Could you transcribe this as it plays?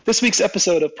This week's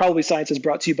episode of Probably Science is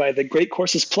brought to you by the Great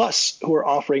Courses Plus, who are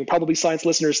offering Probably Science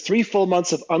listeners 3 full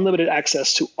months of unlimited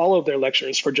access to all of their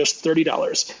lectures for just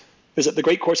 $30. Visit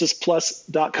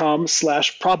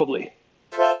thegreatcoursesplus.com/probably.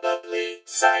 Probably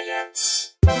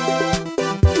Science.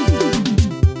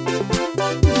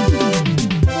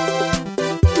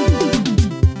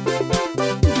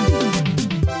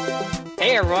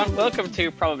 Hey everyone, welcome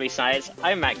to Probably Science.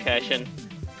 I'm Matt Kirshen.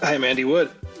 I'm Andy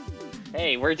Wood.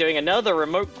 Hey, we're doing another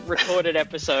remote recorded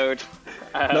episode.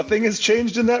 Nothing has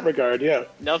changed in that regard, yeah.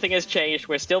 Nothing has changed.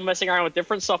 We're still messing around with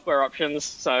different software options,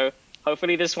 so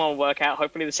hopefully this one will work out.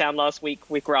 Hopefully the sound last week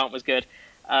with Grant was good.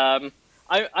 I'm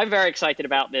very excited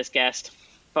about this guest.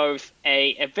 Both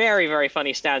a very, very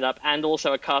funny stand-up and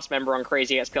also a cast member on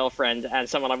Crazy Ex-Girlfriend and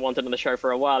someone I've wanted on the show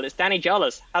for a while. It's Danny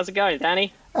Jolles. How's it going,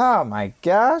 Danny? Oh my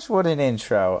gosh, what an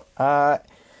intro.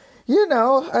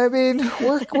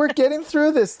 We're getting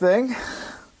through this thing.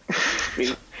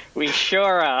 We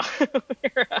sure are.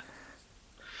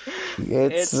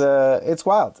 It's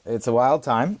wild. It's a wild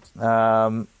time.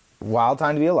 Wild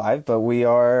time to be alive, but we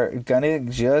are gonna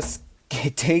just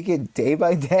take it day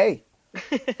by day.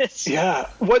 Yeah.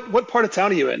 What part of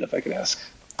town are you in, if I could ask?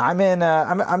 I'm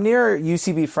near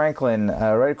UCB Franklin,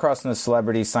 right across from the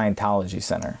Celebrity Scientology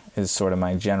Center is sort of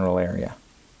my general area.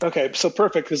 Okay, so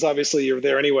perfect, because obviously you're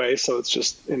there anyway, so it's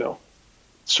just,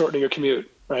 shortening your commute,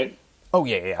 right? Oh,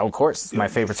 yeah, of course. It's my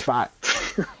favorite spot.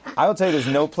 I will tell you, there's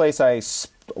no place and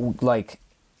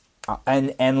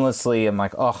endlessly I'm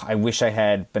like, oh, I wish I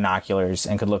had binoculars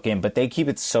and could look in, but they keep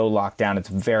it so locked down, it's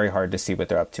very hard to see what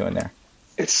they're up to in there.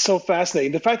 It's so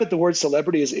fascinating. The fact that the word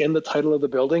celebrity is in the title of the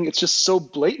building, it's just so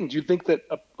blatant. You'd think that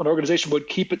an organization would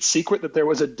keep it secret that there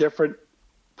was a different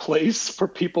place for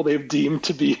people they've deemed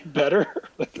to be better.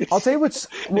 I'll tell you what's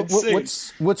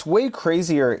way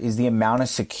crazier is the amount of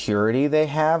security they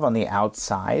have on the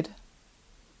outside.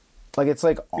 It's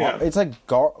like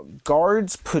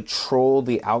guards patrol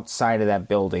the outside of that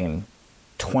building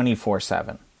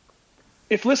 24/7.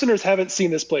 If listeners haven't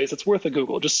seen this place, it's worth a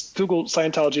Google. Just Google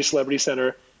Scientology Celebrity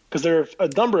Center, because there are a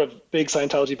number of big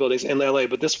Scientology buildings in LA,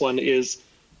 but this one is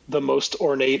the most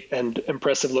ornate and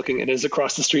impressive looking, and is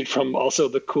across the street from also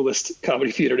the coolest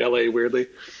comedy theater in LA, weirdly.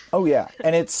 Oh yeah,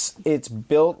 and it's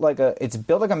built like a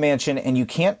mansion, and you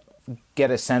can't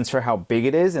get a sense for how big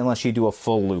it is unless you do a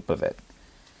full loop of it,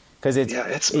 because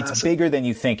it's bigger than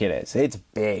you think it is. It's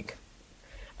big.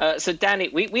 So Danny,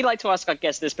 we like to ask our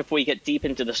guests this before we get deep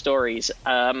into the stories.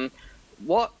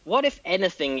 What if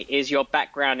anything is your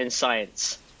background in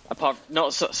science? Apart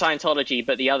not Scientology,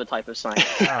 but the other type of science.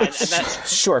 And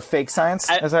that's, sure, fake science,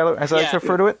 as I like to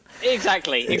refer to it.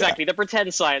 Exactly. Yeah. The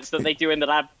pretend science that they do in the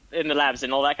labs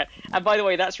and all that kind. And by the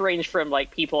way, that's ranged from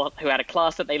like people who had a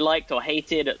class that they liked or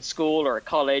hated at school or at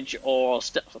college, or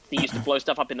they used to blow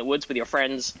stuff up in the woods with your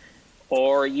friends,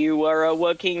 or you were a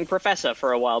working professor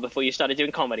for a while before you started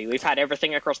doing comedy. We've had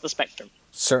everything across the spectrum.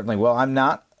 Certainly. Well, I'm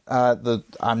not the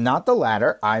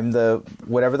latter. I'm the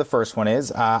whatever the first one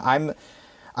is.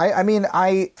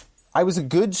 I was a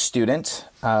good student.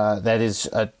 That is,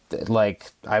 I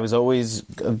was always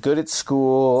good at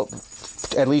school,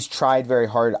 at least tried very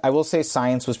hard. I will say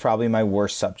science was probably my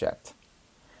worst subject.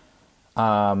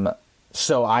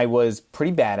 So I was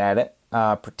pretty bad at it,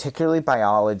 particularly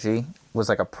biology was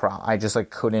like I just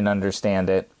couldn't understand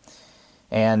it.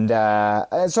 And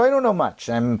so I don't know much.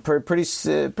 I'm pretty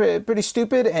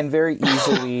stupid and very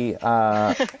easily,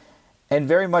 and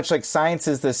very much like science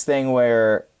is this thing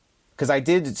where, because I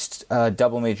did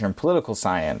double major in political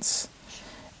science,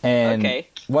 and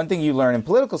one thing you learn in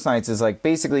political science is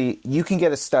basically you can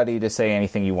get a study to say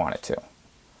anything you want it to.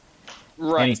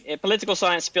 Right. Political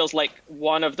science feels like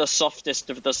one of the softest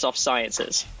of the soft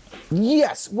sciences.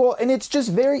 Yes. Well, and it's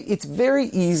very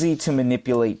easy to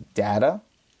manipulate data.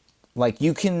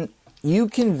 You can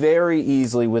very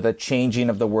easily, with a changing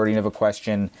of the wording of a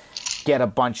question, get a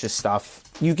bunch of stuff.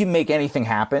 You can make anything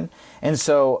happen. And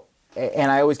so, and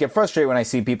I always get frustrated when I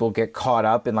see people get caught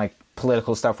up in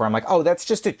political stuff where I'm like, oh, that's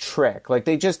just a trick.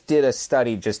 They just did a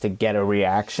study just to get a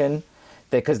reaction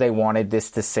because they wanted this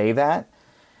to say that.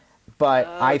 But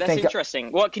I think that's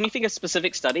interesting. Well, can you think of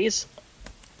specific studies?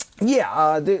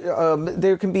 Yeah,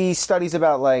 there can be studies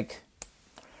about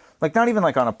not even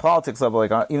on a politics level,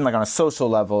 even on a social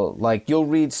level. You'll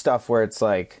read stuff where it's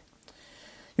you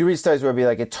read studies where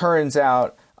it'll be it turns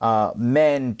out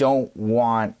men don't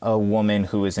want a woman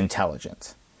who is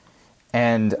intelligent,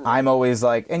 and I'm always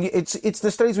and it's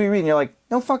the studies we read, and you're like,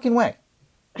 no fucking way,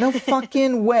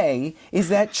 is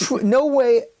that true? No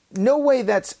way.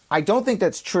 I don't think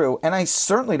that's true, and I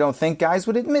certainly don't think guys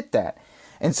would admit that.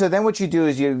 And so then what you do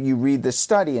is you read the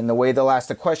study, and the way they'll ask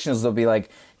the questions, they'll be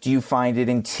like, do you find it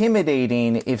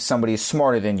intimidating if somebody is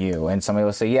smarter than you? And somebody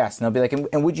will say yes. And they'll be like,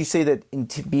 and would you say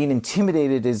that being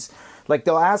intimidated is, like,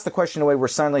 they'll ask the question in a way where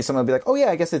suddenly someone will be like, oh yeah,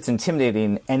 I guess it's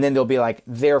intimidating. And then they'll be like,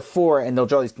 therefore, and they'll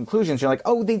draw these conclusions. You're like,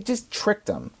 oh, they just tricked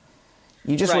them.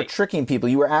 You just were tricking people.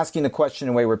 You were asking the question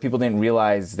in a way where people didn't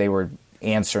realize they were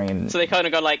answering. So they kind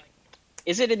of go like,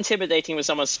 is it intimidating when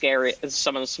someone's scary,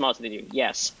 someone's smarter than you?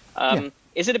 Yes.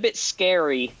 Is it a bit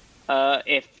scary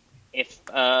if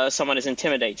someone is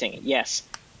intimidating? Yes.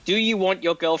 Do you want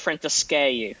your girlfriend to scare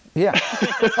you? Yeah.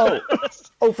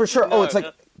 Oh, for sure. It's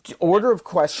like order of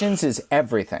questions is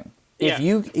everything. If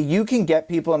you can get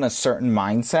people in a certain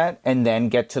mindset and then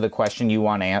get to the question you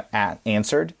want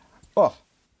answered,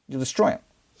 you'll destroy them.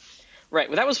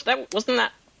 Right. Well, wasn't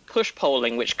that push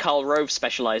polling which Karl Rove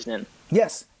specialized in?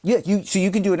 Yes. Yeah, so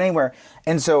you can do it anywhere.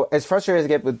 And so as frustrated as I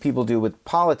get with people do with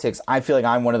politics, I feel like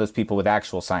I'm one of those people with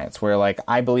actual science where, like,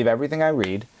 I believe everything I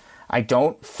read. I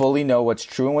don't fully know what's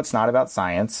true and what's not about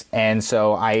science. And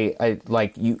so I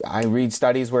read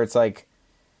studies where it's like,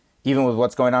 even with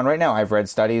what's going on right now, I've read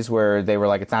studies where they were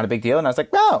like, it's not a big deal. And I was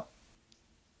like, no.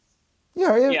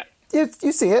 You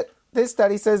see it. This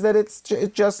study says that it's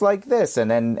just like this.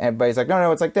 And then everybody's like,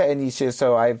 no, it's like that. And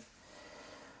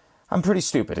I'm pretty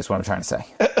stupid, is what I'm trying to say.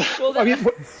 It's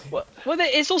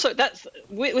also that's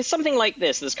with something like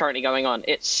this that's currently going on.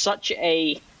 It's such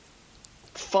a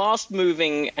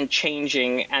fast-moving and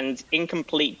changing and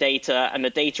incomplete data, and the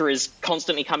data is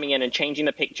constantly coming in and changing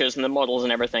the pictures and the models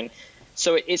and everything.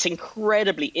 So it's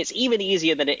even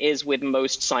easier than it is with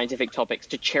most scientific topics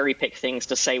to cherry-pick things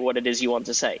to say what it is you want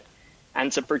to say, and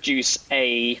to produce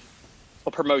or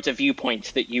promote a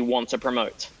viewpoint that you want to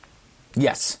promote.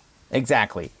 Yes.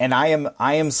 Exactly. And I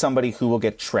am somebody who will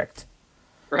get tricked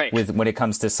when it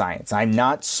comes to science. I'm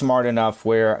not smart enough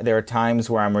where there are times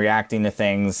where I'm reacting to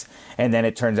things and then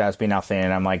it turns out to be nothing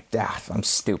and I'm like, I'm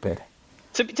stupid.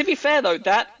 To be fair, though,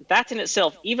 that in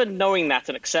itself, even knowing that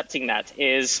and accepting that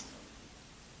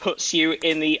puts you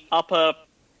in the upper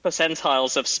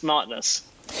percentiles of smartness.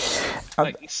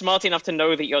 Smart enough to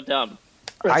know that you're dumb.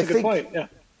 That's a good point, yeah.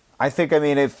 I think,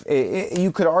 if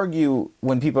you could argue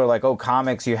when people are like, oh,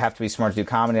 comics, you have to be smart to do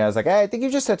comedy. I was like, I think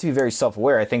you just have to be very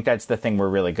self-aware. I think that's the thing we're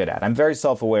really good at. I'm very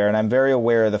self-aware, and I'm very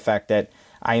aware of the fact that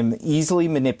I am easily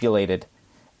manipulated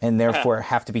and therefore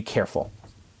have to be careful.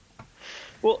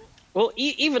 Well,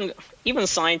 even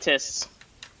scientists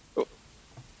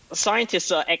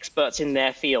are experts in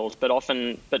their field, but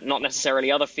not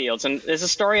necessarily other fields. And there's a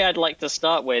story I'd like to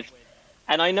start with,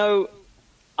 and I know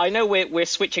we're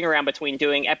switching around between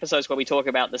doing episodes where we talk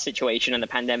about the situation and the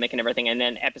pandemic and everything, and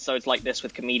then episodes like this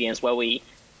with comedians where we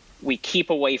keep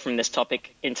away from this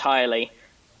topic entirely.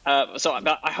 I hope.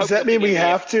 Does that mean we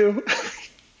have to?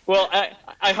 Well,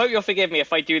 I hope you'll forgive me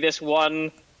if I do this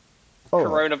one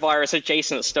coronavirus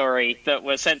adjacent story that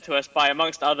was sent to us by,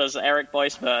 amongst others, Eric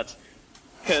Boisbert,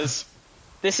 because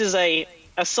this is a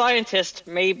scientist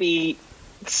maybe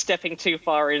stepping too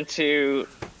far into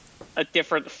a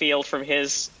different field from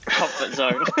his comfort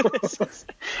zone.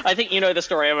 I think you know the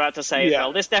story I'm about to say as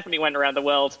well. This definitely went around the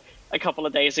world a couple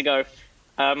of days ago.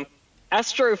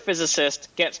 Astrophysicist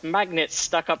gets magnets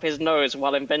stuck up his nose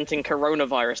while inventing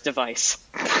coronavirus device.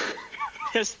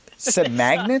 Said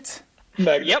magnet?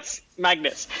 Yep,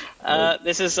 magnets.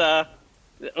 This is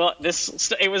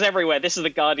it was everywhere. This is the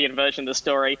Guardian version of the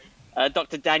story.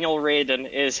 Dr. Daniel Reardon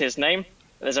is his name.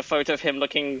 There's a photo of him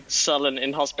looking sullen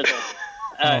in hospital.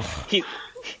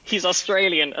 He's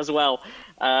Australian as well.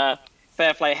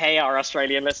 Fair play. Hey, our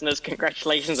Australian listeners,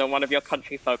 congratulations on one of your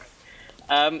country folk.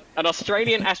 An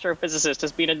Australian astrophysicist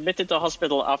has been admitted to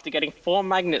hospital after getting 4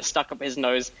 magnets stuck up his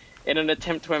nose in an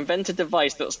attempt to invent a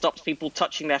device that stops people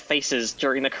touching their faces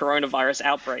during the coronavirus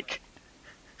outbreak.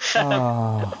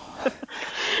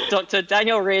 Dr.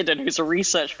 Daniel Reardon, who's a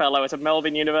research fellow at a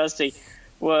Melbourne University,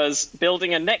 was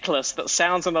building a necklace that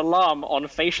sounds an alarm on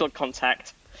facial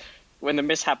contact when the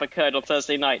mishap occurred on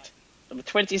Thursday night. The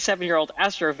 27-year-old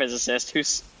astrophysicist who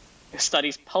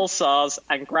studies pulsars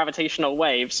and gravitational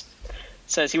waves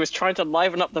says he was trying to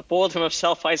liven up the boredom of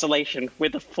self-isolation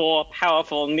with the 4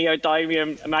 powerful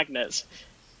neodymium magnets.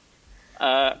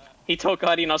 He told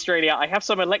Guardian Australia, I have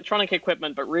some electronic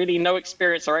equipment, but really no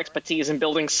experience or expertise in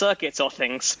building circuits or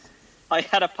things. I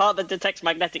had a part that detects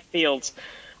magnetic fields.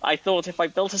 I thought if I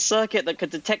built a circuit that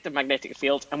could detect a magnetic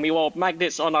field and we wore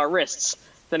magnets on our wrists,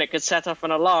 then it could set off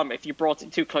an alarm if you brought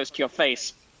it too close to your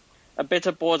face. A bit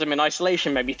of boredom and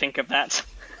isolation made me think of that.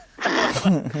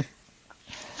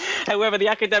 However, the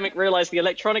academic realized the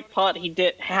electronic part he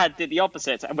did the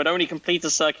opposite and would only complete a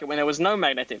circuit when there was no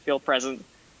magnetic field present.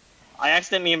 I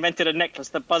accidentally invented a necklace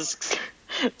that buzzed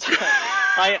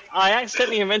I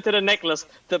accidentally invented a necklace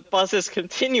that buzzes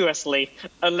continuously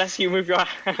unless you move your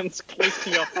hands close to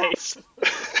your face.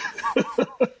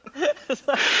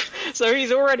 So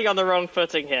he's already on the wrong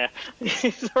footing here.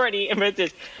 He's already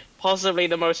invented possibly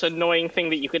the most annoying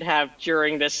thing that you could have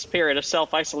during this period of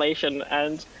self-isolation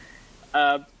and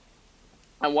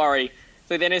worry.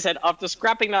 So then he said, after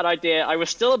scrapping that idea, I was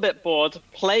still a bit bored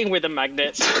playing with the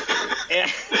magnets.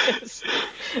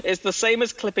 It's the same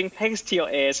as clipping pegs to your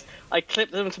ears. I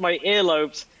clipped them to my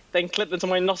earlobes, then clipped them to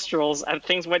my nostrils, and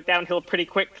things went downhill pretty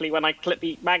quickly when I clipped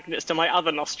the magnets to my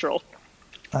other nostril.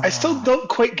 I still don't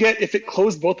quite get if it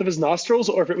closed both of his nostrils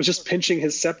or if it was just pinching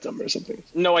his septum or something.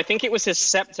 No, I think it was his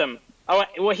septum. Oh,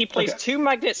 well, he placed 2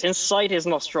 magnets inside his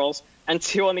nostrils and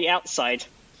 2 on the outside.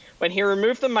 When he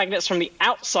removed the magnets from the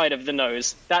outside of the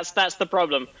nose, that's the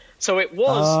problem. So it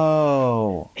was...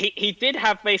 Oh. He did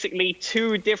have basically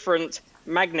 2 different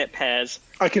magnet pairs.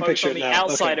 I can picture on it the now.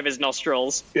 outside Okay. of his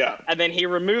nostrils. Yeah. And then he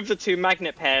removed the 2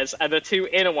 magnet pairs, and the 2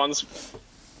 inner ones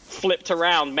flipped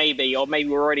around, maybe, or maybe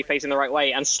were already facing the right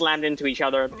way, and slammed into each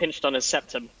other and pinched on his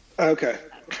septum. Okay.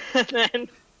 And then...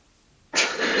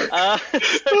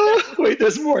 Wait,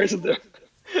 there's more, isn't there?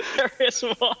 There is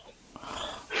more.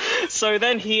 So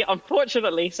then he,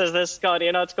 unfortunately, says this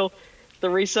Guardian article, the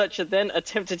researcher then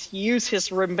attempted to use his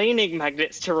remaining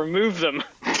magnets to remove them.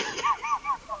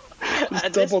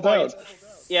 At this Double down. point,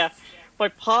 yeah, my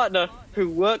partner, who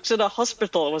works at a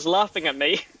hospital, was laughing at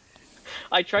me.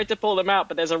 I tried to pull them out,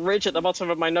 but there's a ridge at the bottom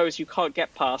of my nose you can't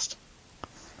get past.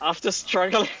 After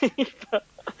struggling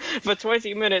for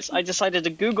 20 minutes, I decided to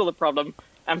Google the problem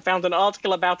and found an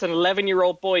article about an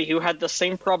 11-year-old boy who had the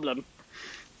same problem.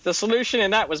 The solution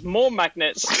in that was more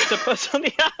magnets to put on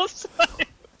the outside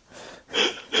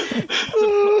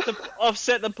to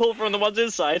offset the pull from the ones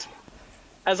inside.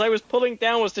 As I was pulling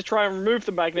downwards to try and remove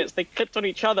the magnets, they clipped on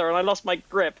each other and I lost my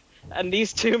grip. And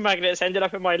these 2 magnets ended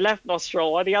up in my left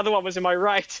nostril while the other one was in my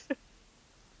right.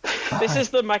 This is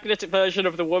the magnetic version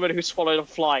of the woman who swallowed a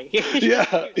fly.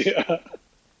 Yeah.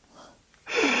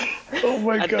 Oh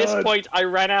my At god. this point, I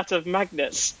ran out of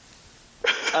magnets.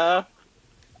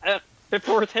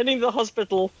 Before attending the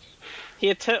hospital, he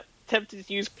attempted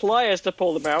to use pliers to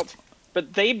pull them out,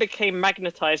 but they became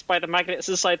magnetized by the magnets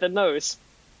inside the nose.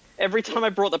 Every time I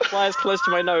brought the pliers close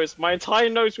to my nose, my entire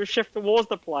nose would shift towards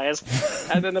the pliers,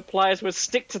 and then the pliers would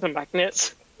stick to the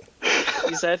magnets.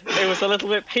 He said it was a little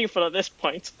bit painful at this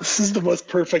point. This is the most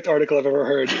perfect article I've ever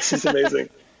heard. This is amazing.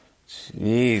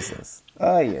 Jesus.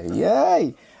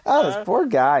 Ay. Oh, this poor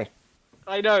guy.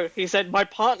 I know. He said, my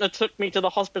partner took me to the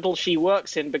hospital she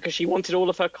works in because she wanted all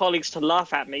of her colleagues to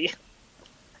laugh at me.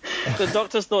 The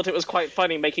doctors thought it was quite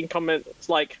funny, making comments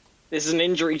like, this is an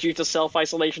injury due to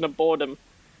self-isolation and boredom.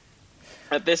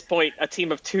 At this point, a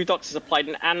team of 2 doctors applied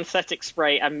an anesthetic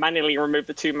spray and manually removed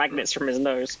the 2 magnets from his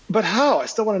nose. But how? I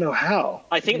still want to know how.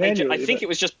 I think it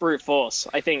was just brute force.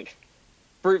 I think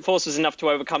brute force was enough to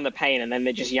overcome the pain, and then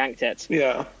they just yanked it.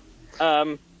 Yeah.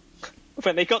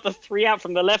 When they got the 3 out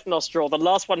from the left nostril, the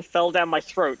last one fell down my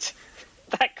throat.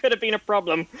 That could have been a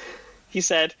problem, he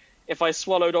said, if I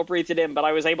swallowed or breathed it in, but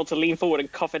I was able to lean forward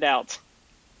and cough it out.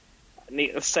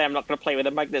 Needless to say, I'm not going to play with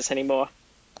the magnets anymore.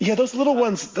 Yeah, those little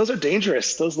ones, those are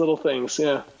dangerous, those little things,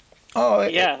 yeah. Oh,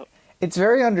 Yeah. It's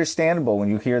very understandable when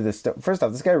you hear this. First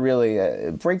off, this guy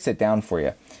really breaks it down for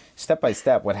you, step by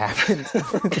step, what happened.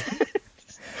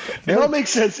 It all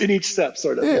makes sense in each step,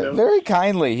 sort of. Yeah, You know? very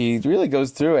kindly. He really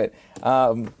goes through it.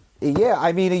 Yeah,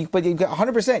 I mean, but you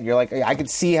 100%. You're like, I could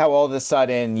see how all of a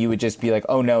sudden you would just be like,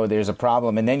 oh no, there's a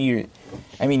problem. And then you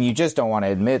just don't want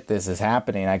to admit this is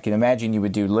happening. I can imagine you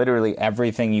would do literally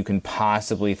everything you can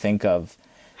possibly think of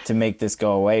to make this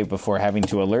go away before having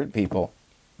to alert people.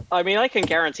 I mean, I can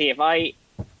guarantee if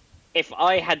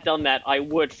I had done that, I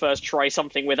would first try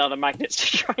something with other magnets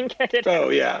to try and get it. Oh,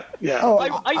 yeah.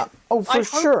 For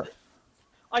sure.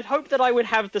 I'd hope that I would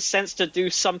have the sense to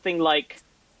do something like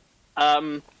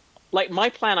my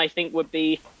plan, I think, would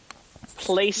be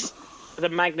place the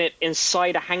magnet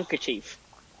inside a handkerchief.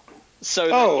 So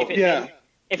that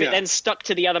if it then stuck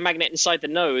to the other magnet inside the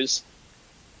nose,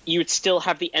 you would still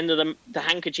have the end of the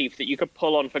handkerchief that you could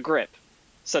pull on for grip.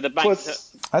 So the magnet...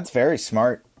 That's very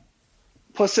smart.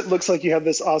 Plus, it looks like you have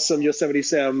this awesome Yosemite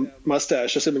Sam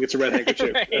mustache, assuming it's a red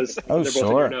handkerchief. Right. As Oh, they're both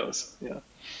sure. in your nose. Yeah.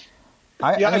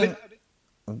 I mean,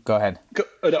 go ahead.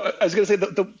 No, I was going to say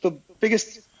the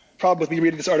biggest problem with me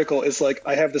reading this article is like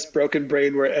I have this broken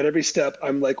brain where at every step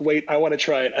I'm like, wait, I want to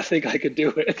try it. I think I could do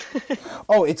it.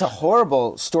 Oh, it's a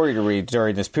horrible story to read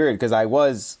during this period because I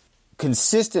was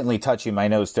consistently touching my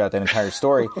nose throughout that entire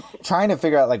story, trying to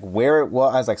figure out like where it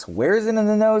was. I was like, so where is it in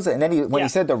the nose? And then when he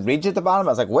said the ridge at the bottom,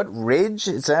 I was like, what ridge?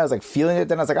 So I was like feeling it.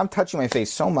 Then I was like, I'm touching my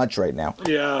face so much right now.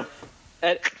 Yeah.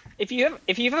 If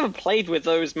you've ever played with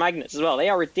those magnets as well, they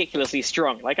are ridiculously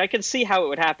strong. Like, I can see how it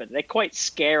would happen. They're quite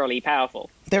scarily powerful.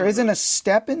 There isn't a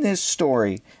step in this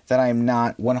story that I'm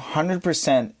not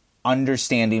 100%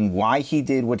 understanding why he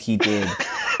did what he did.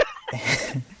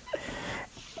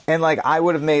 And, like, I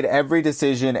would have made every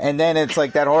decision, and then it's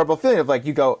like that horrible feeling of, like,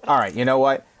 you go, all right, you know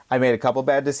what? I made a couple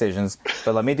bad decisions,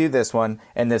 but let me do this one,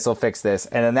 and this will fix this.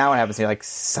 And then that one happens, and you're like,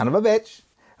 son of a bitch.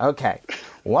 Okay,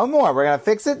 one more. We're going to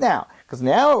fix it now. Because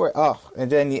now we're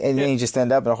and then you just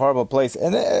end up in a horrible place.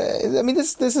 And I mean,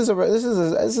 this is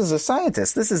a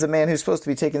scientist. This is a man who's supposed to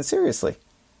be taken seriously.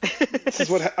 This is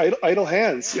what idle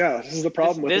hands. Yeah, this is the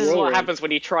problem with this the is what whirlwind. happens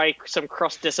when you try some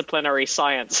cross-disciplinary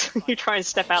science. You try and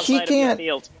step outside of your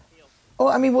field. Oh,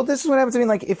 I mean, well, this is what happens. I mean,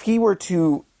 like, if he were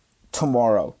to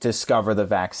tomorrow discover the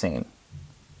vaccine,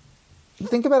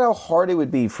 think about how hard it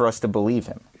would be for us to believe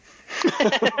him.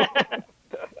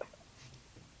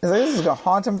 It's like, this is going to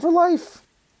haunt him for life.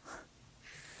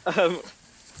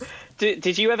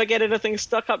 Did you ever get anything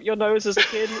stuck up your nose as a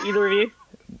kid, either of you?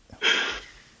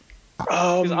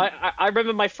 'Cause I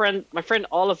remember my friend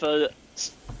Oliver's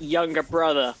younger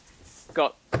brother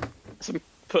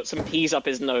put some peas up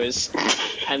his nose,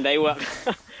 and they were.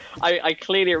 I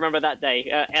clearly remember that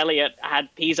day. Elliot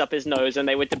had peas up his nose, and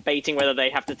they were debating whether they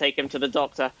have to take him to the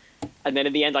doctor. And then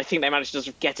in the end, I think they managed to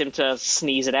just get him to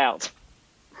sneeze it out.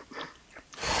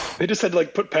 They just had to,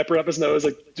 like, put pepper up his nose,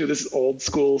 like, do this old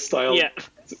school style. Yeah.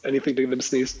 Anything to get him to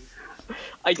sneeze.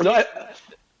 Go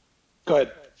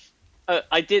ahead.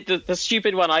 I did the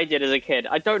stupid one I did as a kid.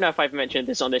 I don't know if I've mentioned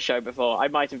this on this show before. I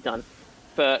might have done,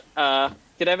 but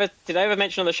did I ever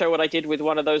mention on the show what I did with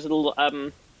one of those little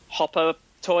hopper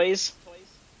toys?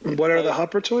 What are the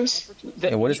hopper toys?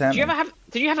 What is that?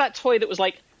 Did you have that toy that was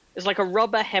like it's like a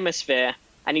rubber hemisphere,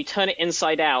 and you turn it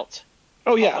inside out?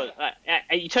 Oh yeah.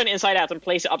 You turn it inside out and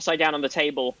place it upside down on the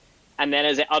table, and then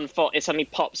as it unfolds, it suddenly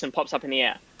pops up in the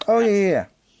air. Oh yeah.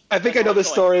 I think I know this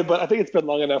story, but I think it's been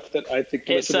long enough that I think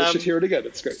listeners should hear it again.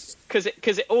 It's great.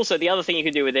 Because also the other thing you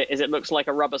can do with it is it looks like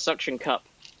a rubber suction cup.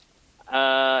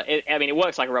 It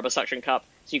works like a rubber suction cup,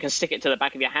 so you can stick it to the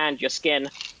back of your hand, your skin.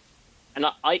 And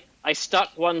I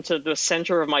stuck one to the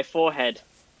center of my forehead,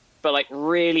 but like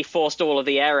really forced all of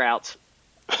the air out,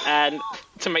 and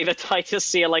to make the tightest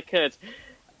seal I could.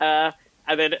 And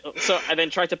then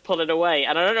tried to pull it away.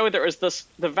 And I don't know whether it was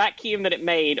the vacuum that it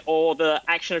made or the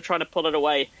action of trying to pull it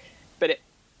away, but it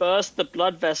burst the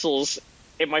blood vessels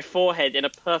in my forehead in a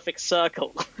perfect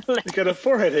circle. You got a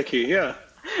forehead hickey, yeah.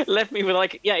 Left me with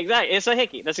exactly. It's a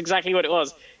hickey. That's exactly what it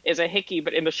was. It's a hickey,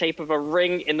 but in the shape of a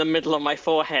ring in the middle of my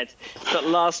forehead that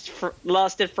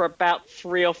lasted for about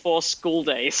 3 or 4 school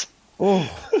days. Oh.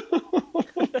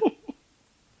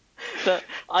 That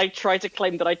I tried to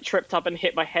claim that I tripped up and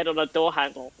hit my head on a door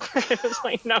handle. It was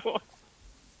like, no.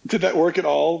 Did that work at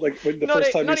all? Like when the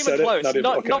first time you said close. it?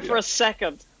 Not for a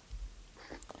second.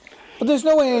 But there's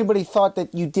no way anybody thought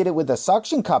that you did it with a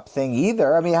suction cup thing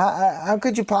either. I mean, how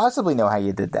could you possibly know how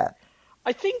you did that?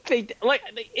 I think it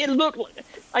looked.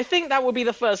 I think that would be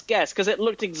the first guess because it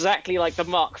looked exactly like the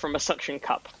mark from a suction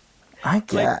cup. I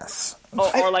guess.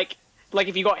 Or like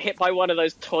if you got hit by one of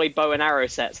those toy bow and arrow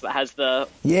sets that has the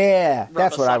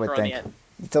that's what I would think.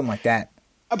 Something like that.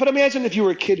 But imagine if you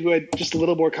were a kid who had just a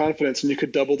little more confidence and you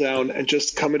could double down and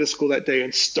just come into school that day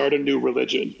and start a new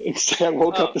religion and say, I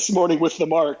woke up this morning with the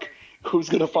mark. Who's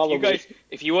going to follow me?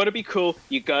 If you want to be cool,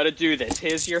 you got to do this.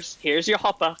 Here's your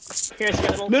hopper. Here's your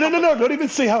little No. Don't even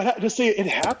say how. Just say it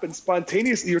happened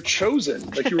spontaneously. You're chosen.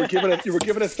 Like you were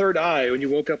given a third eye when you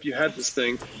woke up. You had this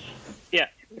thing. Yeah.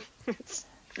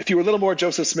 If you were a little more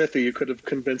Joseph Smithy, you could have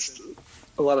convinced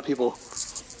a lot of people.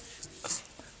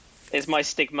 It's my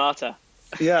stigmata.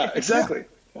 Yeah, exactly.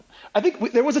 I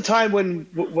think there was a time when,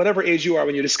 whatever age you are,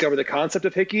 when you discover the concept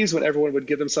of hickeys, when everyone would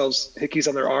give themselves hickeys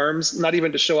on their arms, not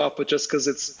even to show off, but just because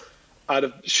it's out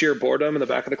of sheer boredom in the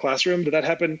back of the classroom. Did that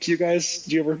happen to you guys?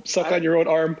 Did you ever suck on your own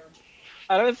arm?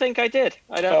 I don't think I did.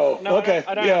 I don't. Oh, okay.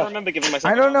 I don't remember giving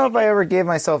myself. I don't know if I ever gave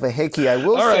myself a hickey. I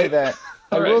will say that.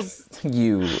 But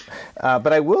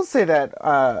I will say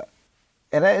that,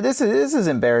 this is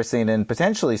embarrassing and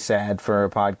potentially sad for a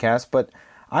podcast, but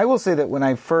I will say that when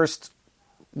I first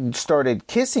started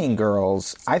kissing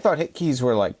girls, I thought hickeys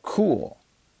were like cool.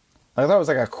 I thought it was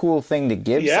like a cool thing to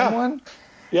give someone.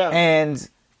 Yeah. And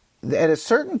at a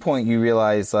certain point you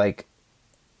realize, like,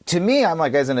 to me, I'm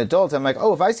like, as an adult, I'm like,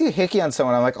 oh, if I see a hickey on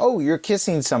someone, I'm like, oh, you're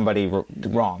kissing somebody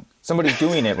wrong. Somebody's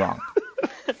doing it wrong.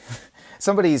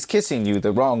 somebody's kissing you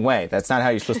the wrong way. That's not how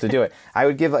you're supposed to do it. I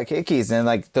would give like hickeys, and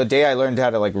like the day I learned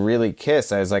how to like really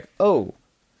kiss, I was like, oh,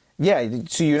 yeah.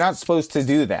 So you're not supposed to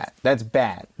do that. That's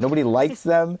bad. Nobody likes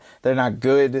them. They're not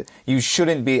good. You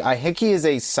shouldn't be. A hickey is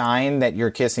a sign that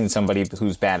you're kissing somebody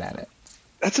who's bad at it.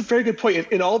 That's a very good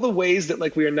point. In all the ways that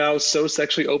like we are now so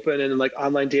sexually open and like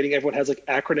online dating, everyone has like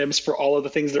acronyms for all of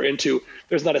the things they're into.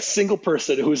 There's not a single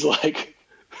person who's like,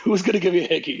 who's going to give me a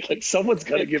hickey? Like someone's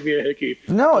going to give me a hickey.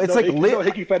 No, it's like no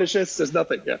hickey fetishists. There's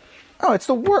nothing. Yeah. Oh, it's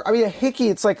the worst. I mean, a hickey.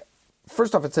 It's like,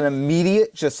 first off, it's an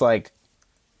immediate, just like,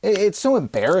 it's so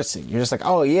embarrassing. You're just like,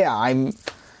 oh yeah, I'm.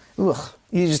 Ugh.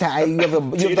 You just you have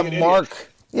the mark.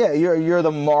 Yeah, you're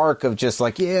the mark of just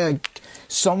like, yeah,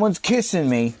 someone's kissing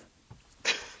me.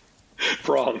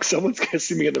 Wrong. Someone's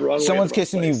kissing me in the wrong way. Someone's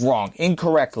kissing me wrong,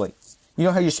 incorrectly. You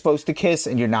know how you're supposed to kiss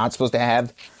and you're not supposed to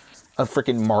have a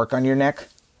freaking mark on your neck?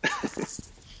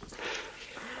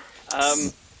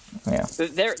 Yeah.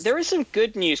 There is some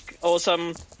good news, or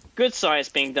some good science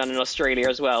being done in Australia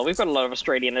as well. We've got a lot of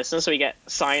Australian listeners, so we get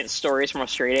science stories from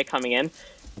Australia coming in.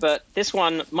 But this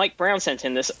one, Mike Brown sent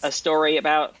in a story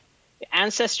about the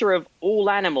ancestor of all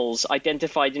animals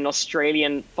identified in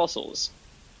Australian fossils.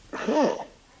 Oh.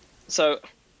 So,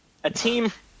 a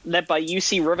team led by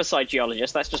UC Riverside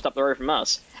geologists, that's just up the road from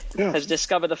us, has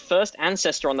discovered the first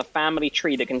ancestor on the family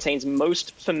tree that contains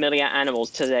most familiar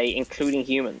animals today, including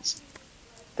humans.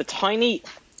 The tiny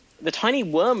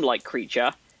worm-like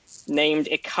creature, named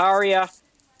Icaria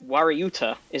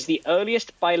wariuta, is the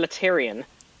earliest bilaterian,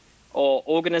 or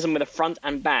organism with a front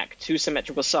and back, two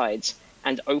symmetrical sides,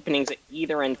 and openings at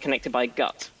either end connected by a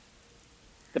gut.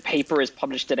 The paper is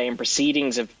published today in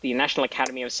Proceedings of the National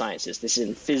Academy of Sciences. This is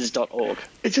in phys.org.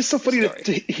 It's just so funny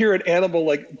to hear an animal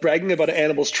like bragging about an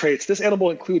animal's traits. This animal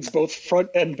includes both front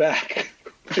and back.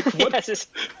 Like,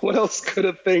 what else could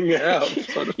a thing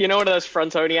have? You know, one of those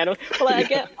front-only animals? Well,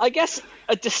 I guess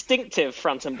a distinctive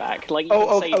front and back. Like, you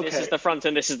can say this is the front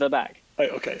and this is the back.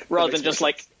 Okay. Rather than just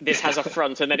like, this has a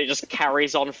front and then it just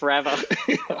carries on forever.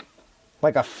 Yeah.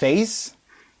 Like a face?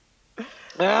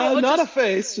 Not a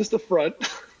face, just a front.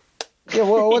 Yeah,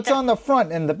 well, what's on the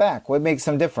front and the back? What makes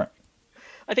them different?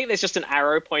 I think there's just an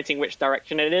arrow pointing which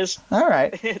direction it is. All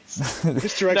right.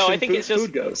 Which direction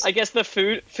food goes. I guess the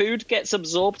food gets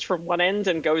absorbed from one end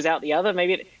and goes out the other.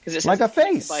 Maybe because it's like a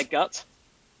face by gut.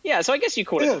 Yeah, so I guess you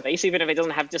call it a face, even if it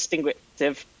doesn't have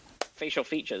distinctive facial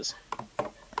features.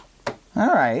 All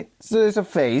right. So there's a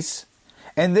face,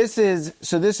 and this is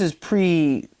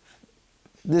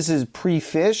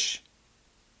pre-fish.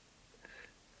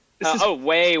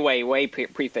 Way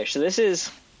pre-fish. So this is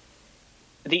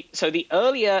the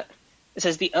earliest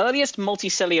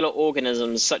multicellular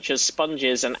organisms such as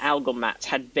sponges and algal mats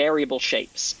had variable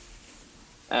shapes,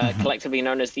 collectively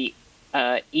known as the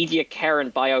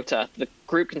Ediacaran biota. The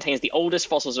group contains the oldest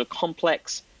fossils of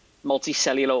complex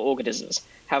multicellular organisms.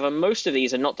 However, most of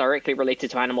these are not directly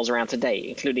related to animals around today,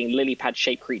 including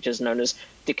lily-pad-shaped creatures known as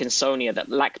Dickinsonia that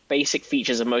lack basic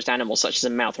features of most animals, such as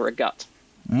a mouth or a gut.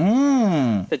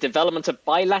 The development of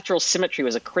bilateral symmetry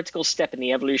was a critical step in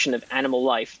the evolution of animal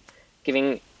life,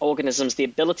 giving organisms the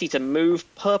ability to move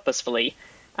purposefully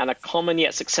and a common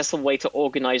yet successful way to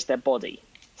organize their body.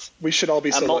 We should all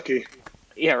be so lucky.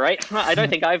 Yeah, right? I don't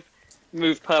think I've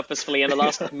moved purposefully in the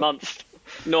last month,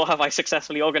 nor have I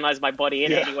successfully organized my body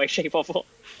in any way, shape, or form.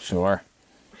 Sure.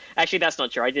 Actually, that's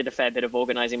not true. I did a fair bit of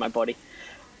organizing my body.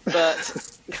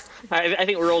 But I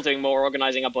think we're all doing more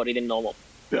organizing our body than normal.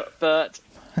 Yeah. But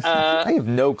I have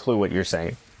no clue what you're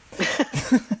saying.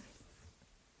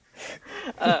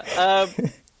 I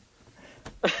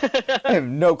have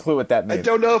no clue what that means. I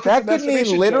don't know if that could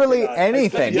mean literally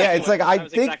anything. Yeah, it's like that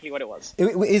was think exactly what it was.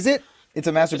 Is it? It's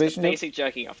a masturbation joke? Basic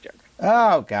jerking off joke.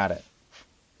 Oh, got it.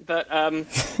 But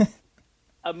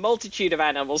a multitude of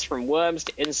animals, from worms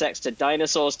to insects to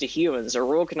dinosaurs to humans, are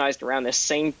organized around this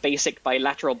same basic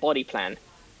bilateral body plan.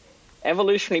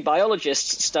 Evolutionary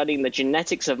biologists studying the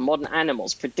genetics of modern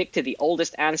animals predicted the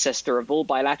oldest ancestor of all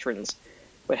bilaterans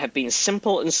would have been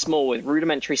simple and small with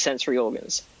rudimentary sensory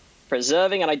organs.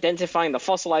 Preserving and identifying the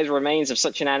fossilized remains of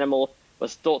such an animal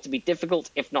was thought to be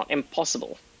difficult, if not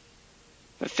impossible.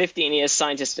 For 15 years,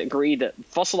 scientists agreed that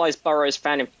fossilized burrows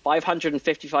found in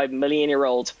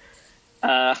 555-million-year-old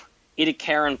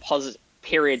Ediacaran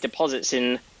period deposits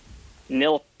in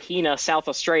Nilpena, South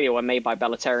Australia, were made by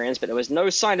bilaterians, but there was no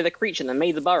sign of the creature that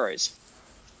made the burrows,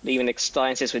 leaving the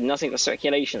scientists with nothing but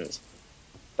speculations.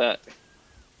 But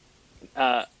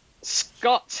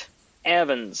Scott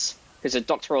Evans, who's a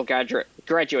doctoral graduate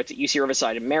at UC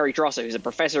Riverside, and Mary Drosser, who's a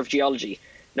professor of geology,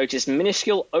 noticed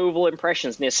minuscule oval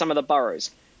impressions near some of the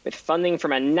burrows, with funding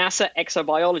from a NASA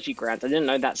exobiology grant. I didn't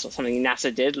know that's something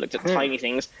NASA did, looked at tiny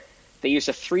things. They used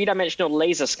a three-dimensional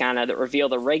laser scanner that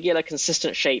revealed the regular,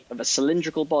 consistent shape of a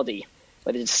cylindrical body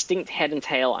with a distinct head and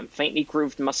tail and faintly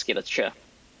grooved musculature.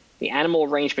 The animal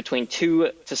ranged between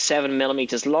 2 to 7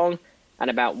 millimeters long and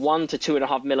about 1 to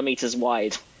 2.5 millimeters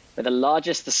wide, with the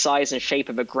largest the size and shape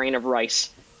of a grain of rice.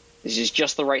 This is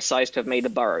just the right size to have made the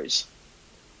burrows.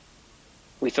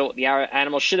 We thought the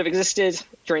animal should have existed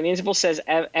during the interval, says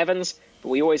Evans, but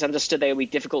we always understood they would be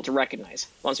difficult to recognize.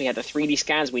 Once we had the 3D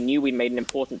scans, we knew we'd made an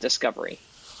important discovery.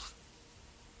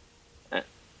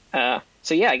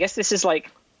 So yeah, I guess this is like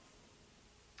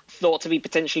thought to be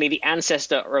potentially the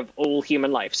ancestor of all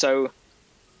human life. So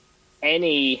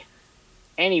any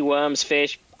worms,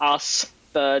 fish, us,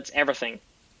 birds, everything.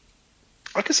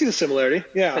 I can see the similarity.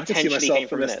 Yeah, I can see Potentially myself came in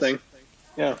from this thing.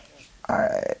 Yeah.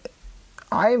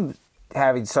 I'm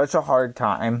having such a hard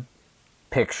time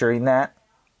picturing that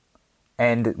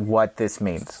and what this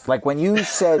means. Like when you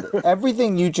said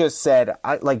everything you just said,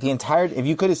 if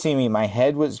you could have seen me, my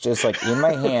head was just like in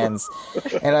my hands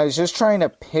and I was just trying to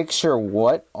picture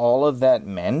what all of that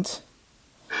meant.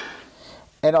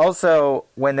 And also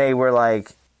when they were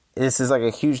like, this is like a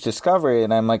huge discovery,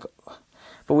 and I'm like,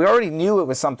 but we already knew it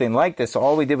was something like this, so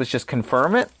all we did was just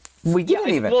confirm it. We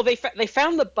didn't even. Well, they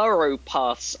found the burrow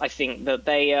paths, I think, that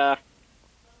they...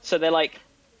 so they're like,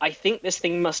 I think this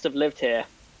thing must have lived here,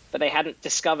 but they hadn't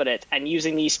discovered it. And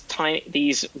using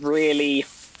these really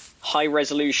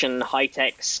high-resolution,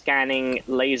 high-tech scanning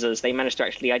lasers, they managed to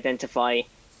actually identify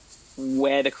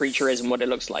where the creature is and what it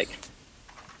looks like.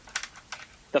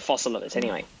 The fossil of it,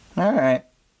 anyway. All right.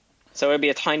 So it would be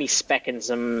a tiny speck in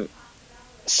some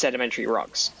sedimentary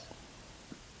rocks.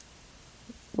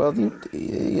 Well,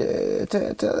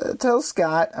 tell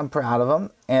Scott I'm proud of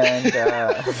him, and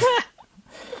that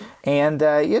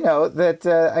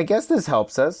I guess this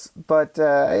helps us. But you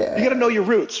got to know your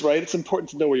roots, right? It's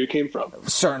important to know where you came from.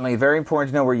 Certainly, very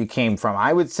important to know where you came from.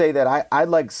 I would say that I'd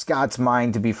like Scott's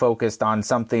mind to be focused on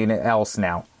something else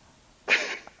now.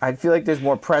 I feel like there's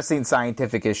more pressing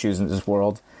scientific issues in this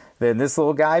world than this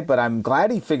little guy, but I'm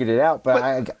glad he figured it out.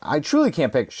 But I truly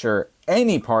can't picture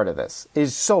any part of this.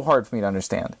 It's so hard for me to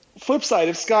understand. Flip side,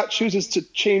 if Scott chooses to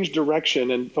change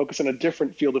direction and focus on a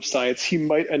different field of science, he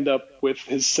might end up with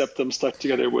his septum stuck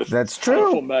together with That's true.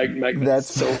 powerful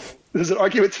magnets. So there's an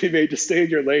argument to be made to stay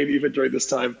in your lane even during this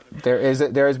time. There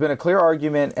has been a clear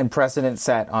argument and precedent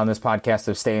set on this podcast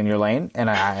of stay in your lane,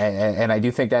 and I do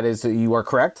think that is you are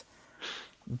correct.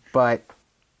 But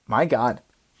my God.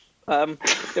 Well,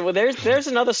 there's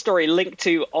another story linked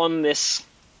to on this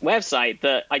website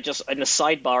that I just in the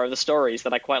sidebar of the stories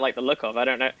that I quite like the look of. I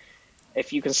don't know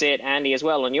if you can see it, Andy, as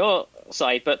well on your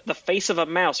side, but the face of a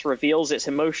mouse reveals its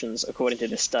emotions according to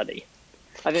this study.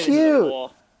 I think this is a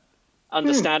more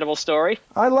understandable story.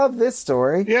 I love this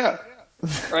story. Yeah.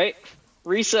 Right?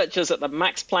 Researchers at the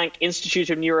Max Planck Institute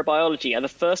of Neurobiology are the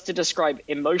first to describe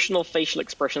emotional facial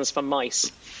expressions for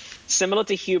mice. Similar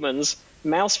to humans,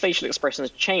 mouse facial expressions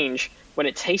change when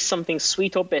it tastes something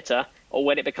sweet or bitter, or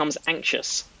when it becomes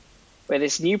anxious. With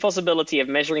this new possibility of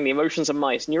measuring the emotions of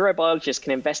mice, neurobiologists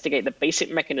can investigate the basic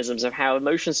mechanisms of how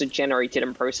emotions are generated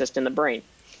and processed in the brain.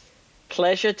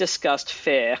 Pleasure, disgust,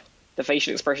 fear, the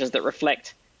facial expressions that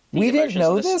reflect these We didn't emotions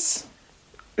know are the- this?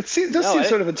 It does seem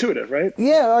sort of intuitive, right?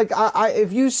 Yeah, like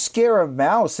if you scare a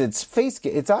mouse, its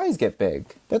eyes get big.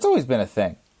 That's always been a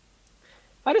thing.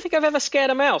 I don't think I've ever scared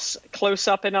a mouse close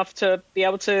up enough to be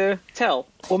able to tell.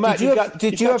 Well, Matt,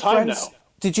 Did you have time friends? now.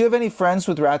 Did you have any friends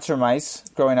with rats or mice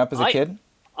growing up as a kid?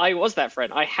 I was that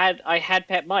friend. I had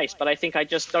pet mice, but I think I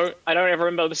don't ever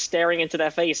remember staring into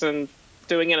their face and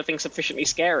doing anything sufficiently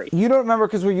scary. You don't remember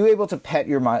because were you able to pet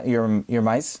your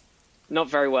mice? Not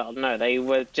very well. No, they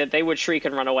would shriek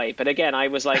and run away. But again, I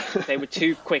was like they were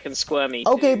too quick and squirmy.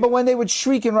 Okay, but when they would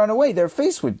shriek and run away, their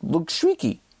face would look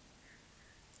shrieky.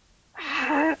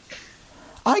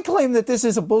 I claim that this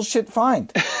is a bullshit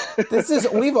find.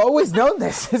 We've always known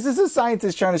this. This is a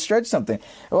scientist trying to stretch something.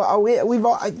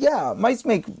 Mice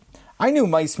make. I knew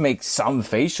mice make some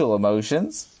facial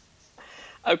emotions.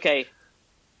 Okay.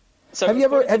 So have you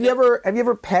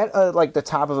ever pet like the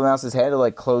top of a mouse's head to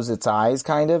like close its eyes,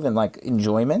 kind of, and like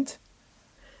enjoyment?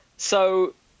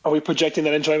 So are we projecting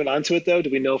that enjoyment onto it, though?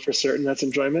 Do we know for certain that's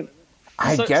enjoyment?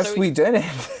 I guess we didn't.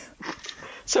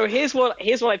 So here's what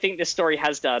I think this story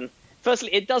has done.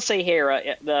 Firstly, it does say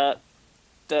here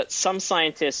that some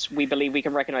scientists, we believe we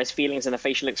can recognize feelings in the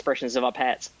facial expressions of our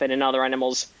pets, but in other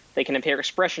animals, they can appear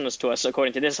expressionless to us,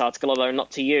 according to this article, although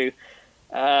not to you.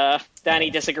 Danny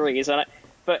disagrees.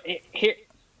 But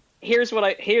here's what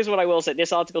I will say.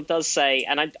 This article does say,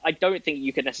 and I don't think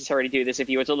you could necessarily do this if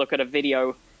you were to look at a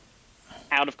video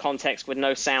out of context with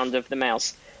no sound of the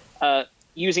mouse.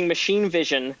 Using machine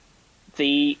vision,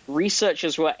 the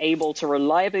researchers were able to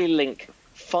reliably link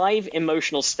 5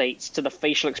 emotional states to the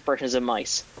facial expressions of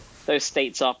mice. Those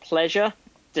states are pleasure,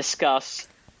 disgust,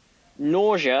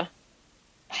 nausea,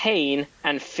 pain,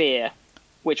 and fear,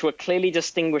 which were clearly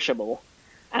distinguishable,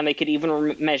 and they could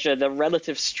even measure the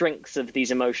relative strengths of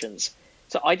these emotions.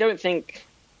 So I don't think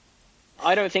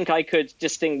I could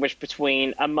distinguish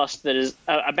between a mouse that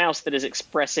is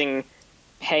expressing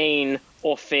pain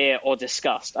or fear or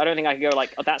disgust. I don't think I could go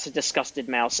like, oh, that's a disgusted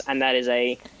mouse and that is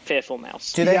a fearful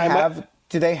mouse. Do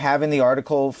they have in the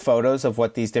article photos of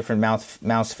what these different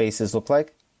mouse faces look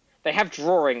like? They have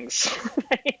drawings.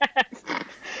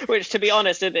 Which, to be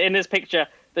honest, in this picture,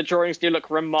 the drawings do look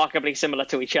remarkably similar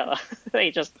to each other.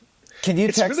 They just... Can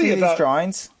you text me these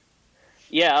drawings?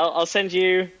 Yeah, I'll send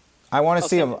you... I want to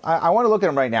see them. I want to look at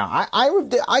them right now.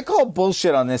 I call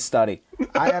bullshit on this study.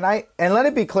 And let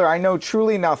it be clear, I know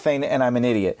truly nothing, and I'm an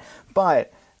idiot.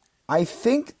 But I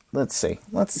think... Let's see.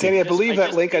 Danny, I believe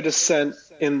that link I just sent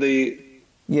in the...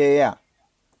 Yeah.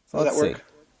 Does that work?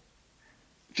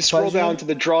 If you scroll down to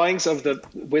the drawings of the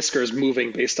whiskers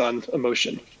moving based on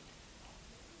emotion.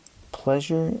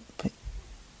 Pleasure. It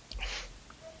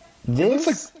looks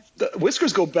like the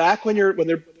whiskers go back when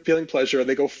they're feeling pleasure, and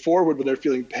they go forward when they're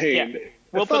feeling pain. Yeah.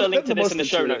 We'll put a link to this in the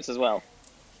show notes as well.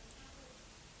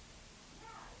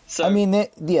 So, I mean,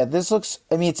 this looks...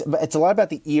 I mean, it's a lot about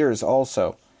the ears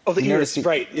also. Oh, the ears,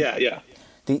 right. Yeah.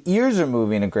 The ears are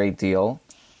moving a great deal,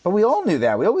 but we all knew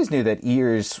that. We always knew that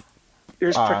ears...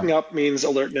 Ears pricking up means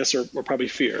alertness or probably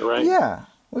fear, right? Yeah,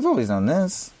 we've always known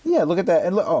this. Yeah, look at that.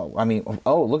 And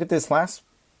look at this last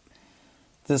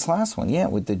one. Yeah,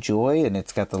 with the joy, and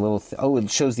it's got the little...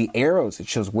 it shows the arrows. It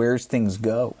shows where things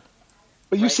go.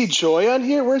 But you see joy on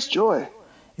here? Where's joy?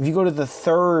 If you go to the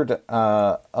third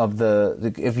of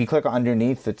the... If you click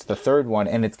underneath, it's the third one,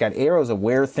 and it's got arrows of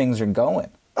where things are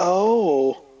going.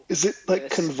 Oh, is it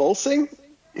like convulsing?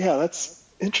 Yeah, that's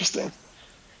interesting.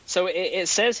 So it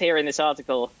says here in this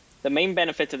article, the main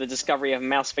benefit of the discovery of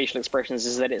mouse facial expressions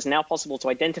is that it's now possible to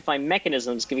identify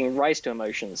mechanisms giving rise to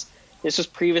emotions. This was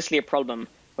previously a problem.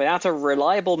 Without a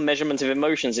reliable measurement of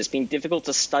emotions, it's been difficult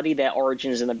to study their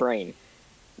origins in the brain.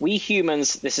 We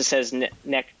humans, says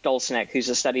Nick Dolsnek, who's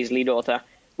the study's lead author,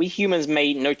 we humans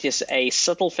may notice a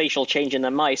subtle facial change in